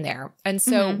keep it in there. And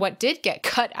so what did get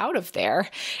cut out of there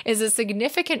is a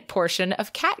significant portion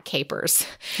of cat capers,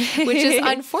 which is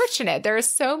unfortunate. There is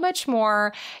so much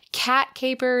more cat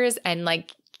capers and,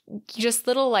 like, just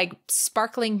little, like,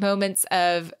 sparkling moments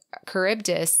of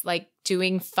Charybdis, like,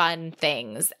 doing fun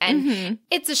things. And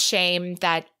it's a shame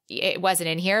that it wasn't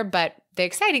in here, but the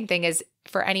exciting thing is,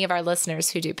 for any of our listeners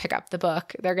who do pick up the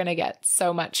book, they're going to get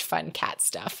so much fun cat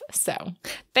stuff. So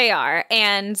they are.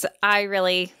 And I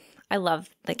love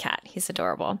the cat. He's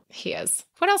adorable. He is.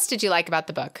 What else did you like about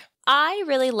the book? I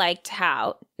really liked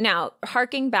how, now,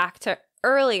 harking back to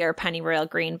earlier Pennyroyal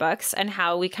Green books and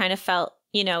how we kind of felt,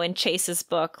 you know, in Chase's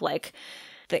book, like,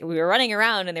 that we were running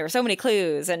around and there were so many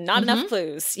clues and not enough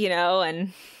clues, you know,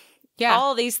 and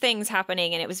all these things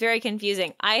happening, and it was very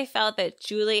confusing. I felt that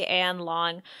Julianne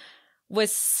Long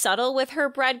was subtle with her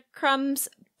breadcrumbs,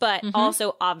 but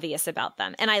also obvious about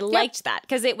them. And I liked that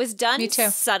because it was done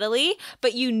subtly,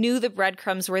 but you knew the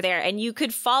breadcrumbs were there and you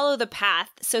could follow the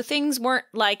path. So things weren't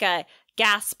like a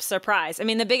gasp surprise. I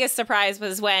mean, the biggest surprise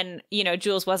was when,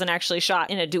 Jules wasn't actually shot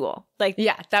in a duel. Like,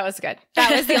 yeah, that was good.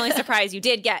 That was the only surprise you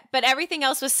did get. But everything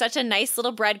else was such a nice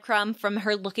little breadcrumb, from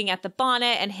her looking at the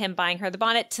bonnet and him buying her the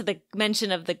bonnet to the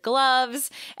mention of the gloves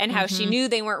and how she knew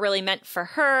they weren't really meant for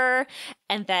her.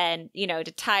 And then,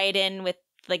 to tie it in with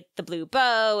like the blue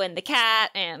bow and the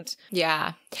cat and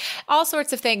yeah, all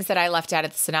sorts of things that I left out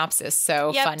of the synopsis.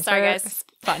 So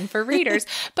fun for readers.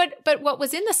 But what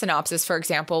was in the synopsis, for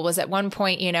example, was at one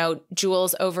point,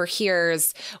 Jules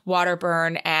overhears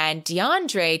Waterburn and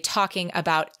DeAndre talking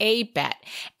about a bet.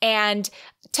 And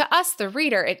to us, the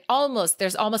reader,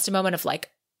 there's almost a moment of like,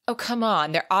 oh, come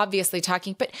on, they're obviously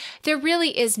talking, but there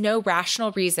really is no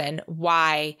rational reason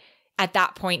why at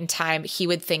that point in time, he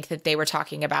would think that they were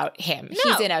talking about him.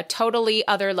 No. He's in a totally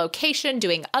other location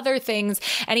doing other things,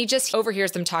 and he just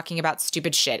overhears them talking about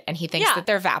stupid shit, and he thinks that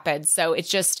they're vapid. So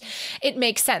it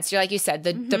makes sense. Like you said,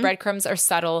 the breadcrumbs are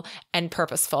subtle and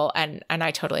purposeful, and I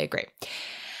totally agree.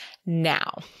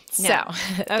 Now,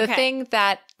 the thing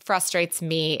that frustrates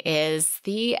me is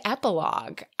the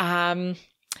epilogue.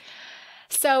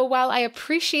 So while I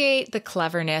appreciate the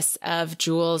cleverness of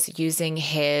Jules using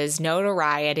his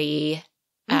notoriety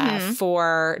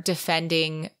for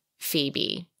defending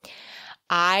Phoebe,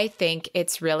 I think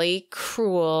it's really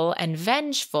cruel and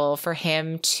vengeful for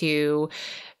him to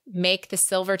make the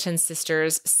Silverton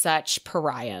sisters such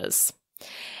pariahs.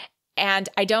 And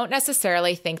I don't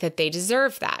necessarily think that they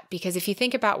deserve that, because if you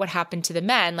think about what happened to the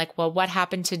men, like, well, what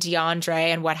happened to DeAndre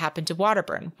and what happened to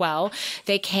Waterburn? Well,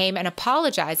 they came and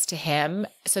apologized to him,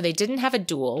 so they didn't have a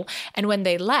duel. And when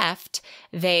they left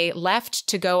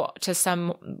to go to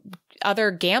some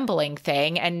other gambling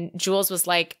thing. And Jules was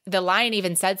like, the lion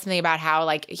even said something about how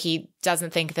like he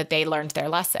doesn't think that they learned their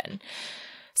lesson.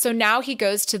 So now he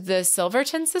goes to the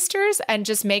Silverton sisters and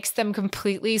just makes them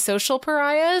completely social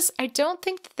pariahs. I don't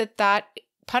think that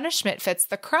punishment fits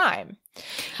the crime.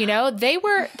 They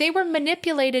were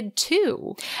manipulated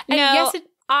too. And no,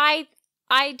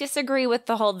 I disagree with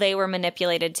the whole they were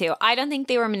manipulated too. I don't think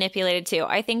they were manipulated too.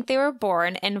 I think they were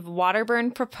born and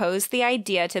Waterburn proposed the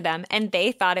idea to them and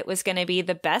they thought it was going to be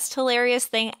the best hilarious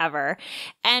thing ever.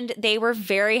 And they were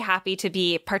very happy to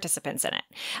be participants in it.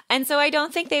 And so I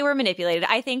don't think they were manipulated.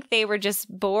 I think they were just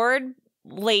bored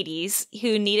ladies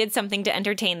who needed something to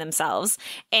entertain themselves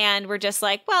and were just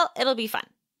like, well, it'll be fun.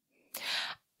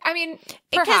 I mean,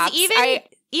 perhaps. Because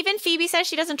even Phoebe says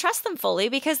she doesn't trust them fully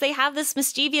because they have this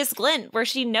mischievous glint where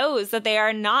she knows that they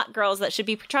are not girls that should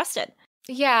be trusted.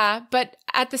 Yeah, but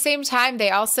at the same time, they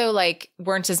also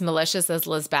weren't as malicious as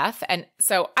Lisbeth. And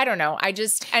so I don't know.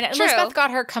 Lisbeth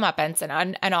got her comeuppance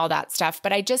and all that stuff.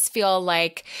 But I just feel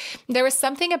like there was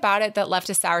something about it that left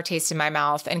a sour taste in my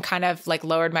mouth and kind of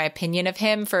lowered my opinion of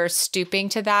him for stooping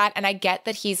to that. And I get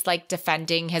that he's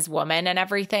defending his woman and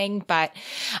everything. But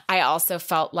I also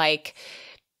felt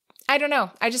I don't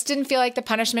know. I just didn't feel like the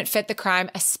punishment fit the crime,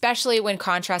 especially when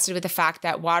contrasted with the fact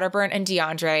that Waterburn and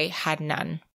DeAndre had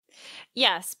none.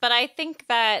 Yes, but I think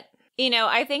that,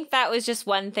 I think that was just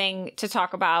one thing to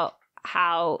talk about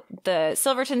how the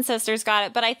Silverton sisters got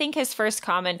it. But I think his first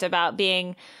comment about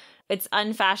it's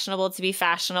unfashionable to be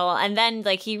fashionable. And then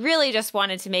he really just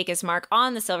wanted to make his mark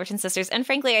on the Silverton sisters. And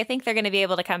frankly, I think they're going to be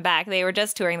able to come back. They were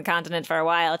just touring the continent for a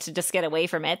while to just get away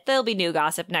from it. There'll be new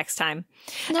gossip next time.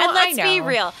 No, and let's be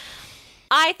real.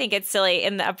 I think it's silly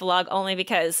in the epilogue only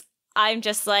because I'm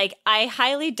just I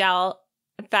highly doubt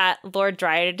that Lord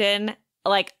Dryden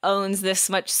owns this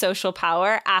much social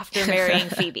power after marrying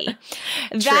Phoebe.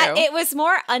 That it was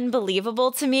more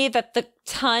unbelievable to me that the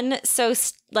ton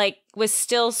was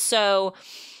still so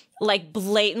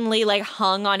blatantly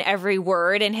hung on every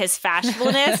word in his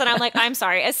fashionableness. And I'm I'm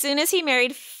sorry. As soon as he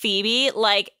married Phoebe,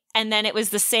 and then it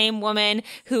was the same woman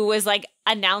who was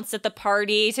announced at the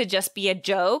party to just be a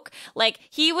joke.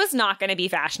 He was not going to be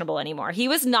fashionable anymore. He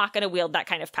was not going to wield that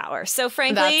kind of power. So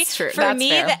frankly, for me,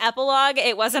 fair. The epilogue,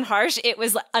 it wasn't harsh. It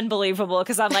was unbelievable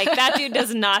because I'm that dude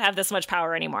does not have this much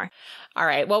power anymore. All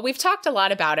right. Well, we've talked a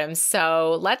lot about him.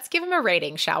 So let's give him a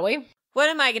rating, shall we? What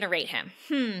am I going to rate him?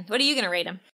 What are you going to rate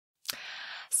him?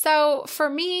 So for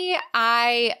me,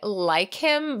 I like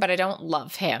him, but I don't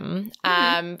love him.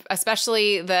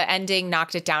 Especially the ending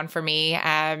knocked it down for me.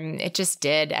 It just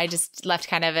did. I just left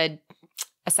kind of a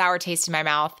sour taste in my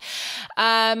mouth.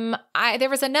 There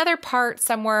was another part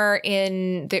somewhere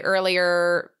in the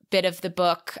earlier bit of the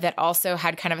book that also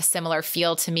had kind of a similar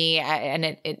feel to me, and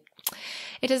it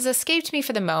has escaped me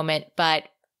for the moment. But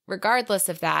regardless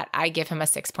of that, I give him a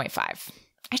 6.5.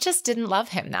 I just didn't love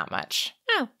him that much.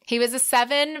 Oh. He was a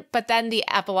 7, but then the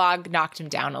epilogue knocked him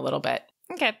down a little bit.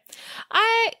 Okay.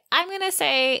 I'm going to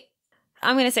say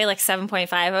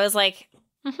 7.5. I was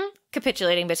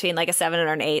capitulating between like a 7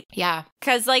 or an 8. Yeah.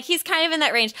 Because like he's kind of in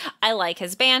that range. I like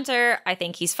his banter. I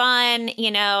think he's fun.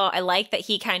 You know, I like that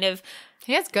he kind of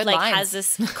he has good like lines. has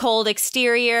this cold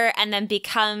exterior and then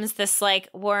becomes this like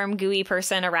warm, gooey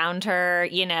person around her,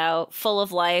 you know, full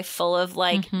of life, full of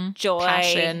like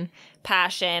joy,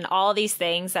 passion, all these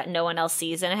things that no one else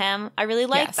sees in him. I really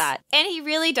like that. And he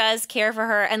really does care for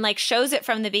her and like shows it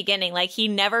from the beginning. Like he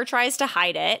never tries to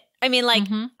hide it. I mean, like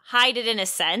hide it in a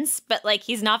sense, but like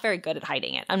he's not very good at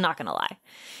hiding it. I'm not going to lie.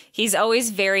 He's always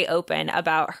very open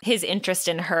about his interest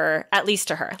in her, at least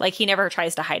to her. Like he never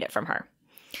tries to hide it from her.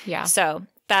 Yeah. So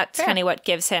that's kind of what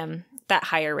gives him that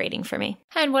higher rating for me.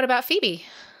 And what about Phoebe?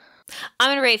 I'm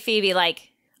going to rate Phoebe like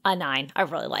a 9. I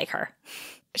really like her.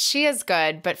 She is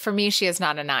good, but for me, she is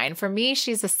not a 9. For me,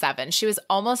 she's a 7. She was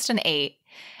almost an 8.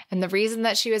 And the reason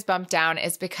that she was bumped down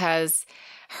is because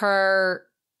her,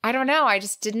 I don't know, I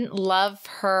just didn't love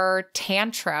her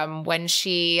tantrum when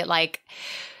she like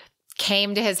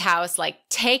came to his house, like,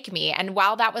 take me. And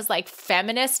while that was like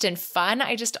feminist and fun,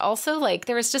 I just also like,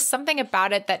 there was just something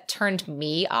about it that turned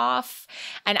me off.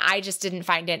 And I just didn't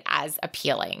find it as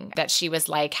appealing that she was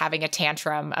like having a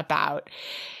tantrum about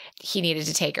he needed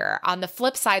to take her. On the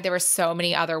flip side, there were so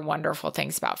many other wonderful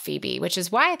things about Phoebe, which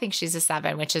is why I think she's a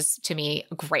 7, which is to me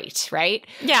great, right?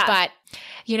 Yeah. But,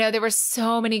 you know, there were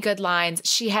so many good lines.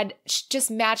 She just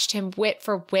matched him wit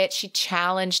for wit. She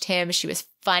challenged him. She was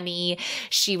funny.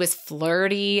 She was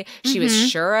flirty. She was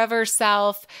sure of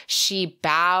herself. She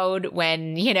bowed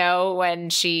when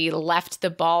she left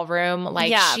the ballroom.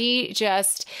 Like she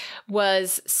just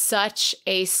was such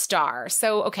a star.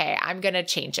 So, okay, I'm going to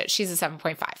change it. She's a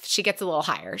 7.5. She gets a little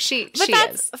higher.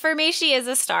 For me, she is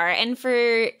a star. And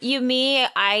for me,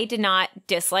 I did not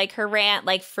dislike her rant.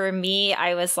 Like for me,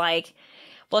 I was like,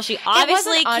 well, she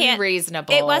obviously can't.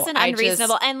 Unreasonable. It wasn't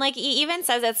unreasonable. And like he even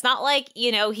says, it's not like,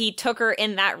 you know, he took her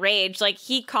in that rage. Like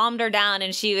he calmed her down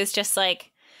and she was just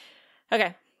like,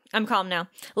 okay, I'm calm now.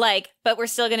 Like, but we're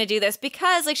still going to do this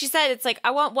because like she said, it's like,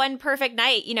 I want one perfect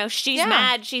night. You know, she's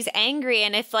mad, she's angry.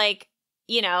 And if like,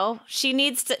 you know,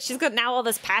 she's got now all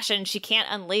this passion she can't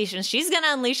unleash and she's going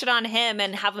to unleash it on him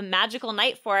and have a magical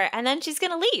night for it. And then she's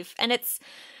going to leave and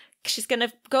she's going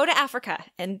to go to Africa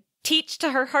and teach to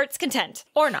her heart's content.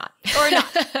 Or not.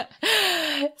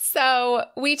 So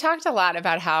we talked a lot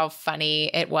about how funny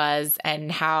it was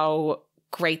and how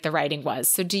great the writing was.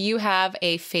 So do you have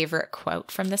a favorite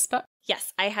quote from this book?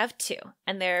 Yes, I have 2.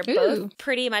 And they're both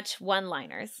pretty much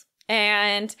one-liners.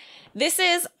 And this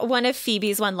is one of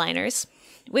Phoebe's one-liners,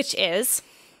 which is,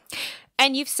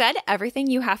 "And you've said everything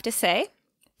you have to say?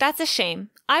 That's a shame.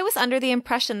 I was under the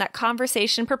impression that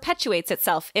conversation perpetuates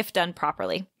itself if done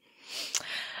properly."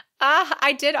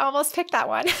 I did almost pick that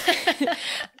one.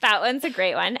 That one's a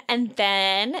great one. And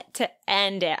then to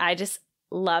end it, I just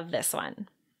love this one.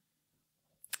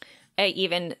 I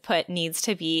even put needs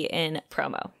to be in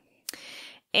promo.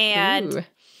 And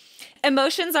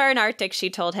emotions are an Arctic,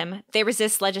 she told him. They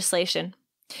resist legislation.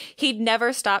 He'd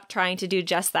never stop trying to do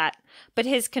just that. But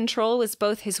his control was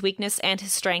both his weakness and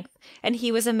his strength. And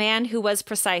he was a man who was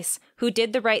precise, who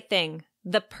did the right thing,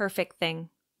 the perfect thing.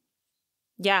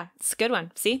 Yeah, it's a good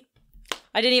one. See?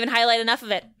 I didn't even highlight enough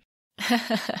of it.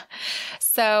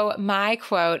 So my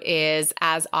quote is,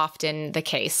 as often the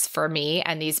case for me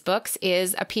and these books,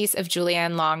 is a piece of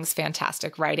Julianne Long's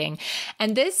fantastic writing.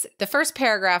 And the first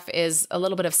paragraph is a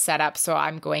little bit of setup, so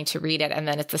I'm going to read it. And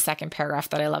then it's the second paragraph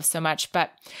that I love so much.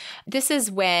 But this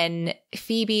is when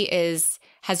Phoebe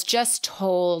has just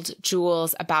told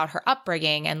Jules about her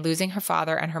upbringing and losing her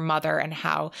father and her mother and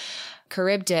how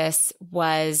Charybdis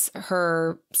was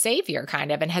her savior,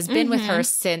 kind of, and has been with her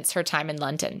since her time in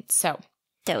London. So,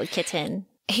 kitten.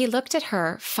 He looked at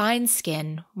her, fine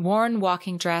skin, worn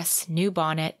walking dress, new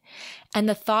bonnet, and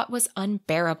the thought was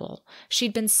unbearable.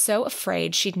 She'd been so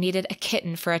afraid she'd needed a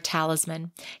kitten for a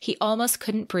talisman. He almost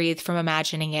couldn't breathe from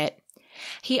imagining it.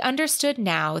 He understood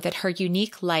now that her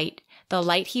unique light, the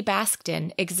light he basked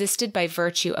in, existed by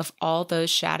virtue of all those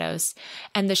shadows,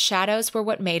 and the shadows were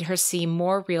what made her seem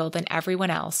more real than everyone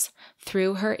else,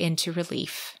 threw her into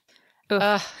relief.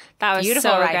 That was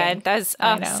beautiful so writing. good. That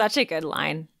was such a good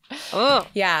line. Oh,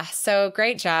 yeah. So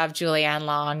great job, Julianne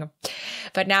Long.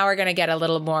 But now we're going to get a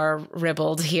little more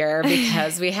ribbled here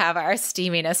because we have our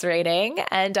steaminess rating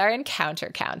and our encounter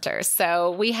counter.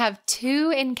 So we have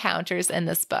 2 encounters in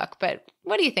this book, but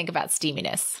what do you think about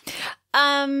steaminess?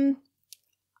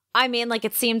 I mean, like,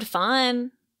 it seemed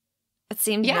fun. It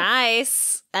seemed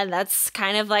nice. And that's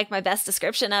kind of like my best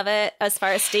description of it as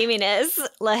far as steaminess.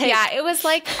 Like, yeah, it was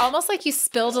like almost like you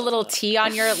spilled a little tea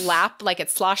on your lap, like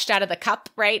it sloshed out of the cup,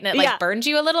 right? And it like burned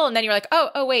you a little. And then you're like,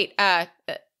 oh, wait,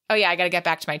 oh yeah, I got to get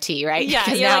back to my tea, right? Yeah.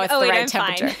 Because You're now like, it's oh, the wait, right I'm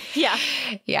temperature. fine. Yeah.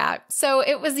 Yeah. So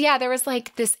it was, there was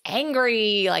like this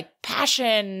angry, like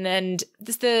passion, and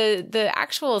the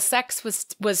actual sex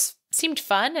seemed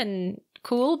fun and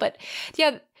cool. But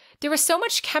yeah, there was so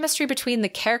much chemistry between the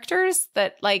characters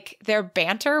that like their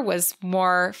banter was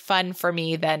more fun for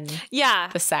me than the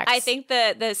sex. I think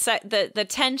the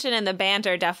tension and the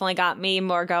banter definitely got me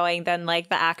more going than like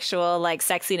the actual like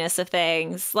sexiness of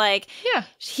things. Like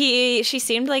she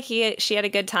seemed like she had a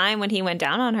good time when he went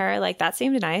down on her. Like that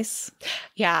seemed nice.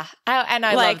 Yeah.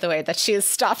 I love the way that she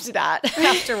stopped that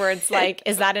afterwards. Like,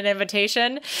 is that an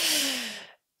invitation?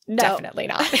 No. Definitely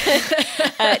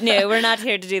not. No, we're not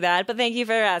here to do that, but thank you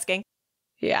for asking.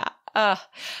 Yeah.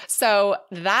 So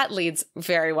that leads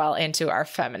very well into our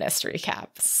feminist recap.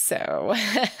 So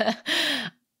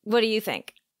what do you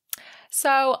think?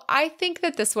 So I think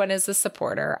that this one is a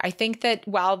supporter. I think that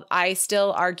while I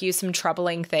still argue some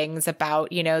troubling things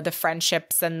about, the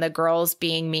friendships and the girls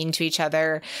being mean to each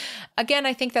other, again,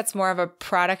 I think that's more of a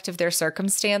product of their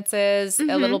circumstances,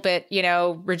 a little bit,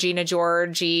 Regina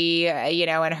Georgie,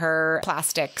 and her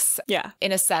plastics,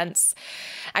 in a sense.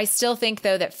 I still think,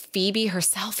 though, that Phoebe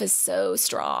herself is so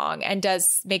strong and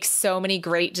does make so many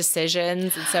great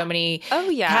decisions and so many,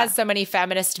 has so many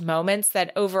feminist moments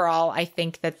that overall, I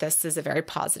think that this is a very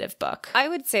positive book. I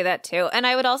would say that too. And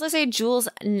I would also say Jules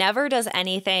never does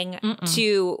anything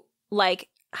to like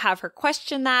have her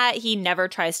question that. He never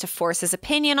tries to force his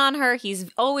opinion on her. He's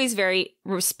always very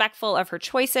respectful of her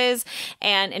choices.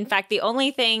 And in fact, the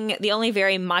only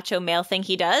very macho male thing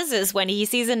he does is when he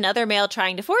sees another male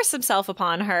trying to force himself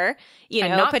upon her,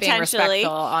 not potentially,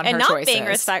 being not being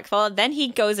respectful, then he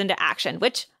goes into action,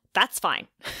 which that's fine.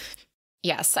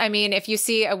 Yes. I mean, if you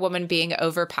see a woman being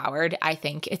overpowered, I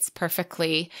think it's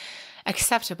perfectly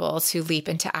acceptable to leap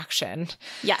into action.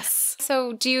 Yes.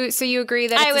 So you agree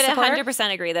that I would a supporter?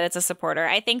 100% agree that it's a supporter.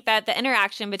 I think that the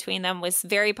interaction between them was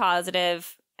very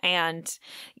positive. And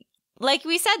like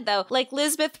we said, though, like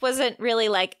Lisbeth wasn't really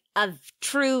like a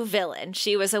true villain.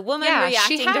 She was a woman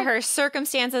reacting to her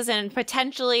circumstances and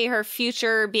potentially her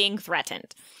future being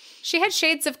threatened. She had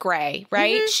shades of gray,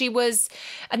 right? She was,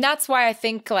 and that's why I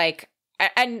think like,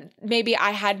 and maybe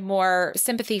I had more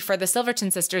sympathy for the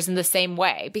Silverton sisters in the same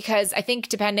way, because I think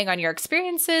depending on your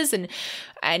experiences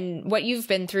and what you've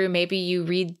been through, maybe you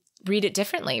read it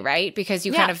differently, right? Because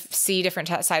you kind of see different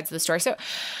sides of the story. So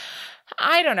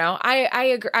I don't know. I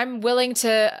agree. I'm willing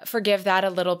to forgive that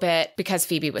a little bit because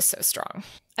Phoebe was so strong.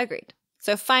 Agreed.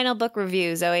 So final book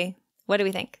review, Zoe. What do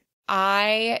we think?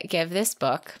 I give this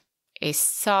book a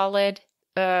solid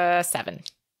 7.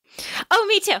 Oh,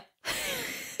 me too.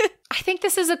 I think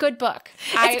this is a good book.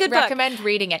 I recommend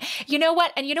reading it. You know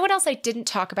what? And you know what else I didn't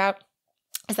talk about?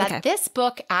 Is that this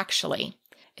book actually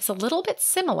is a little bit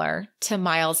similar to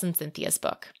Miles and Cynthia's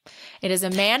book. It is a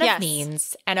man of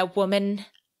means and a woman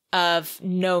of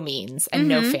no means and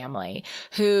no family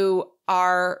who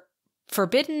are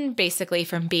forbidden basically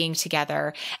from being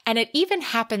together. And it even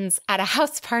happens at a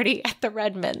house party at the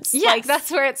Redmonds. Yes. Like that's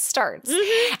where it starts.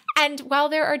 And while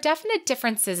there are definite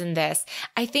differences in this,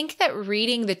 I think that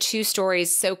reading the two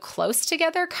stories so close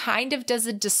together kind of does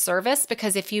a disservice,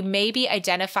 because if you maybe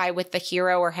identify with the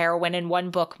hero or heroine in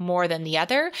one book more than the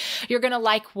other, you're going to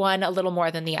like one a little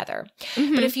more than the other.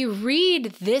 But if you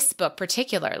read this book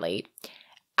particularly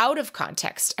out of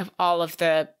context of all of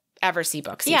the Eversea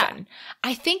books even,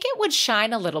 I think it would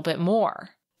shine a little bit more.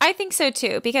 I think so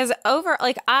too, because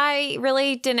I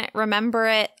really didn't remember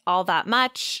it all that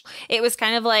much. It was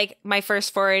kind of like my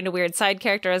first foray into weird side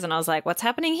characters, and I was like, what's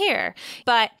happening here?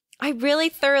 But I really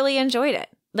thoroughly enjoyed it.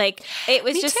 Like, it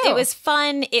was it was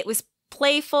fun. It was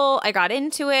playful. I got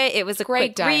into it. It was a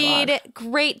great read,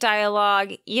 great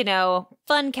dialogue,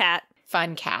 fun cat.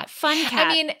 Fun cat. I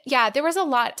mean, there was a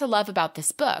lot to love about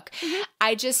this book.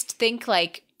 I just think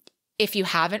like, if you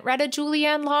haven't read a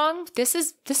Julianne Long,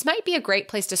 this might be a great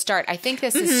place to start. I think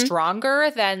this is stronger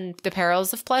than The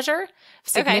Perils of Pleasure,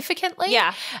 significantly. Okay.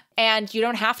 Yeah. And you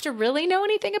don't have to really know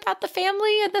anything about the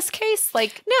family in this case.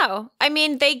 Like, no. I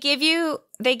mean, they give you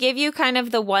kind of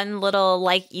the one little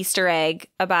like Easter egg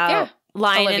about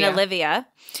Lion and Olivia.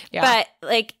 Yeah. But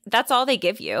like that's all they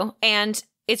give you. And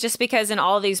it's just because in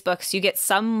all these books you get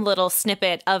some little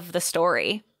snippet of the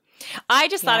story. I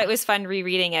just thought it was fun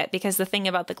rereading it because the thing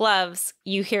about the gloves,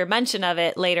 you hear mention of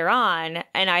it later on,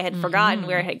 and I had forgotten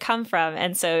where it had come from.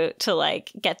 And so to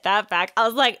like get that back, I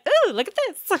was like, ooh, look at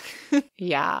this.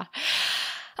 Yeah.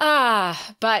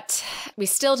 But we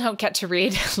still don't get to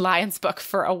read Lion's book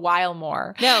for a while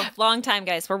more. No, long time,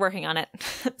 guys. We're working on it.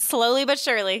 Slowly but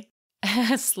surely.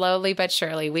 Slowly but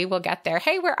surely, we will get there.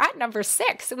 Hey, we're at number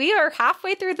 6. We are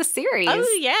halfway through the series.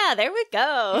 Oh, yeah, there we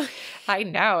go. I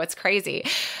know, it's crazy.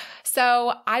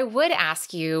 So I would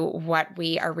ask you what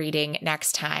we are reading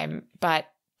next time, but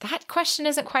that question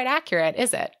isn't quite accurate,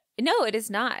 is it? No, it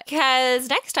is not. Because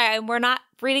next time we're not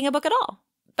reading a book at all.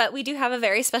 But we do have a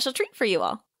very special treat for you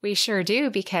all. We sure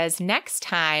do, because next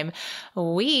time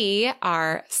we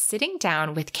are sitting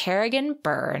down with Kerrigan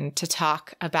Byrne to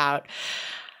talk about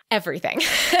everything.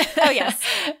 Oh, yes.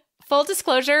 Full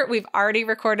disclosure, we've already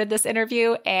recorded this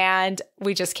interview and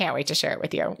we just can't wait to share it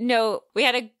with you. No, we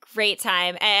had a great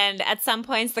time. And at some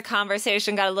points the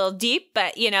conversation got a little deep,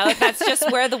 but that's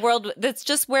just where that's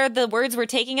just where the words were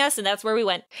taking us. And that's where we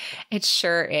went. It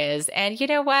sure is. And you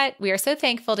know what? We are so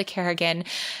thankful to Kerrigan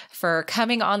for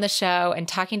coming on the show and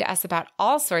talking to us about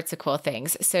all sorts of cool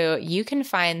things. So you can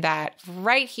find that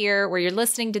right here where you're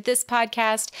listening to this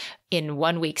podcast in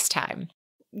 1 week's time.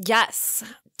 Yes.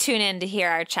 Tune in to hear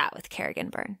our chat with Kerrigan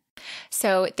Byrne.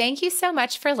 So thank you so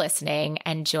much for listening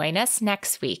and join us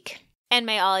next week. And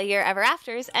may all your ever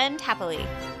afters end happily.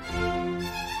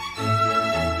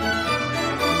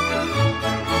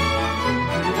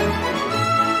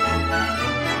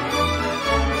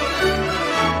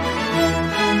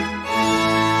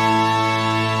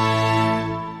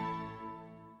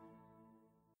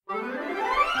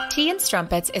 Tea and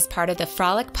Strumpets is part of the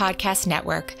Frolic Podcast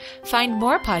Network. Find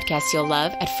more podcasts you'll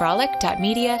love at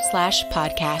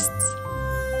frolic.media/podcasts.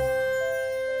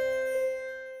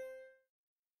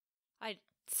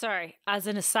 Sorry, as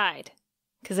an aside,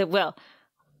 because it will.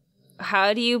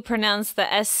 How do you pronounce the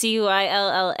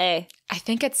Scylla? I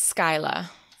think it's Skyla.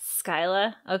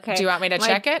 Skyla? Okay. Do you want me to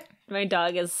check it? My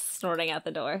dog is snorting at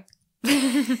the door.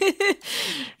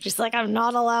 Just like, I'm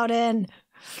not allowed in.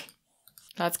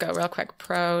 Let's go real quick.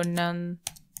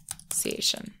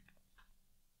 Pronunciation.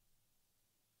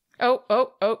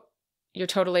 Oh. You're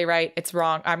totally right. It's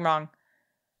wrong. I'm wrong.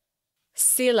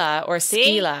 Scylla or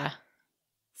Scylla.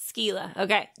 Scylla.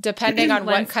 Okay. Depending on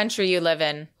what country you live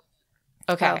in.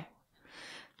 Okay. Oh.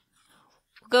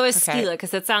 We'll go with Scylla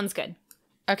because it sounds good.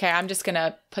 Okay. I'm just going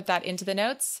to put that into the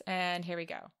notes and here we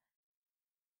go.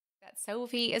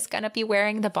 Sophie is going to be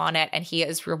wearing the bonnet and he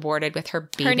is rewarded with her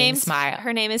beaming smile.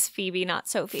 Her name is Phoebe, not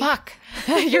Sophie. Fuck.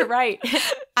 You're right.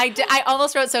 I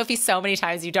almost wrote Sophie so many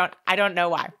times. I don't know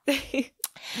why.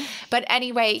 But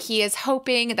anyway, he is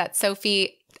hoping that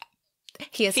Phoebe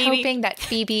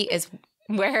is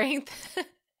wearing.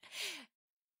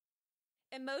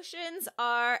 Emotions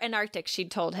are anarchic, she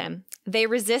told him. They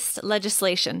resist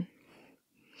legislation.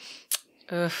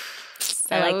 Oof.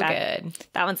 So I like that. Good.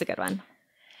 That one's a good one.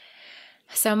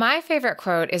 So my favorite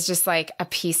quote is just like a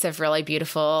piece of really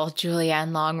beautiful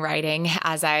Julianne Long writing,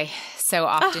 as I so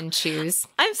often choose.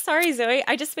 I'm sorry, Zoe.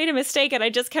 I just made a mistake and I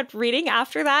just kept reading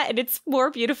after that and it's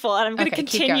more beautiful and I'm going to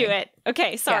continue it.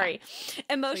 Okay, sorry.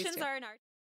 Yeah. Emotions are an art.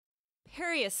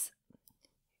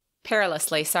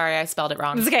 Perilously. Sorry, I spelled it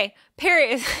wrong. It's okay.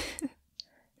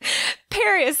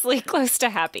 Perilously close to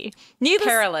happy.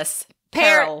 Perilous.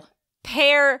 Perilously.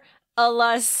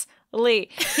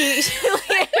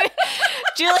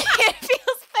 Julian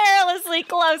feels perilously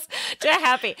close to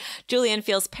happy. Julian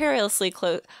feels perilously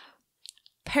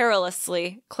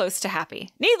close to happy.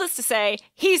 Needless to say,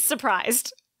 he's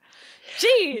surprised.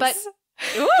 Jeez. But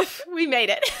oof, we made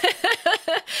it.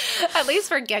 At least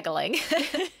we're giggling.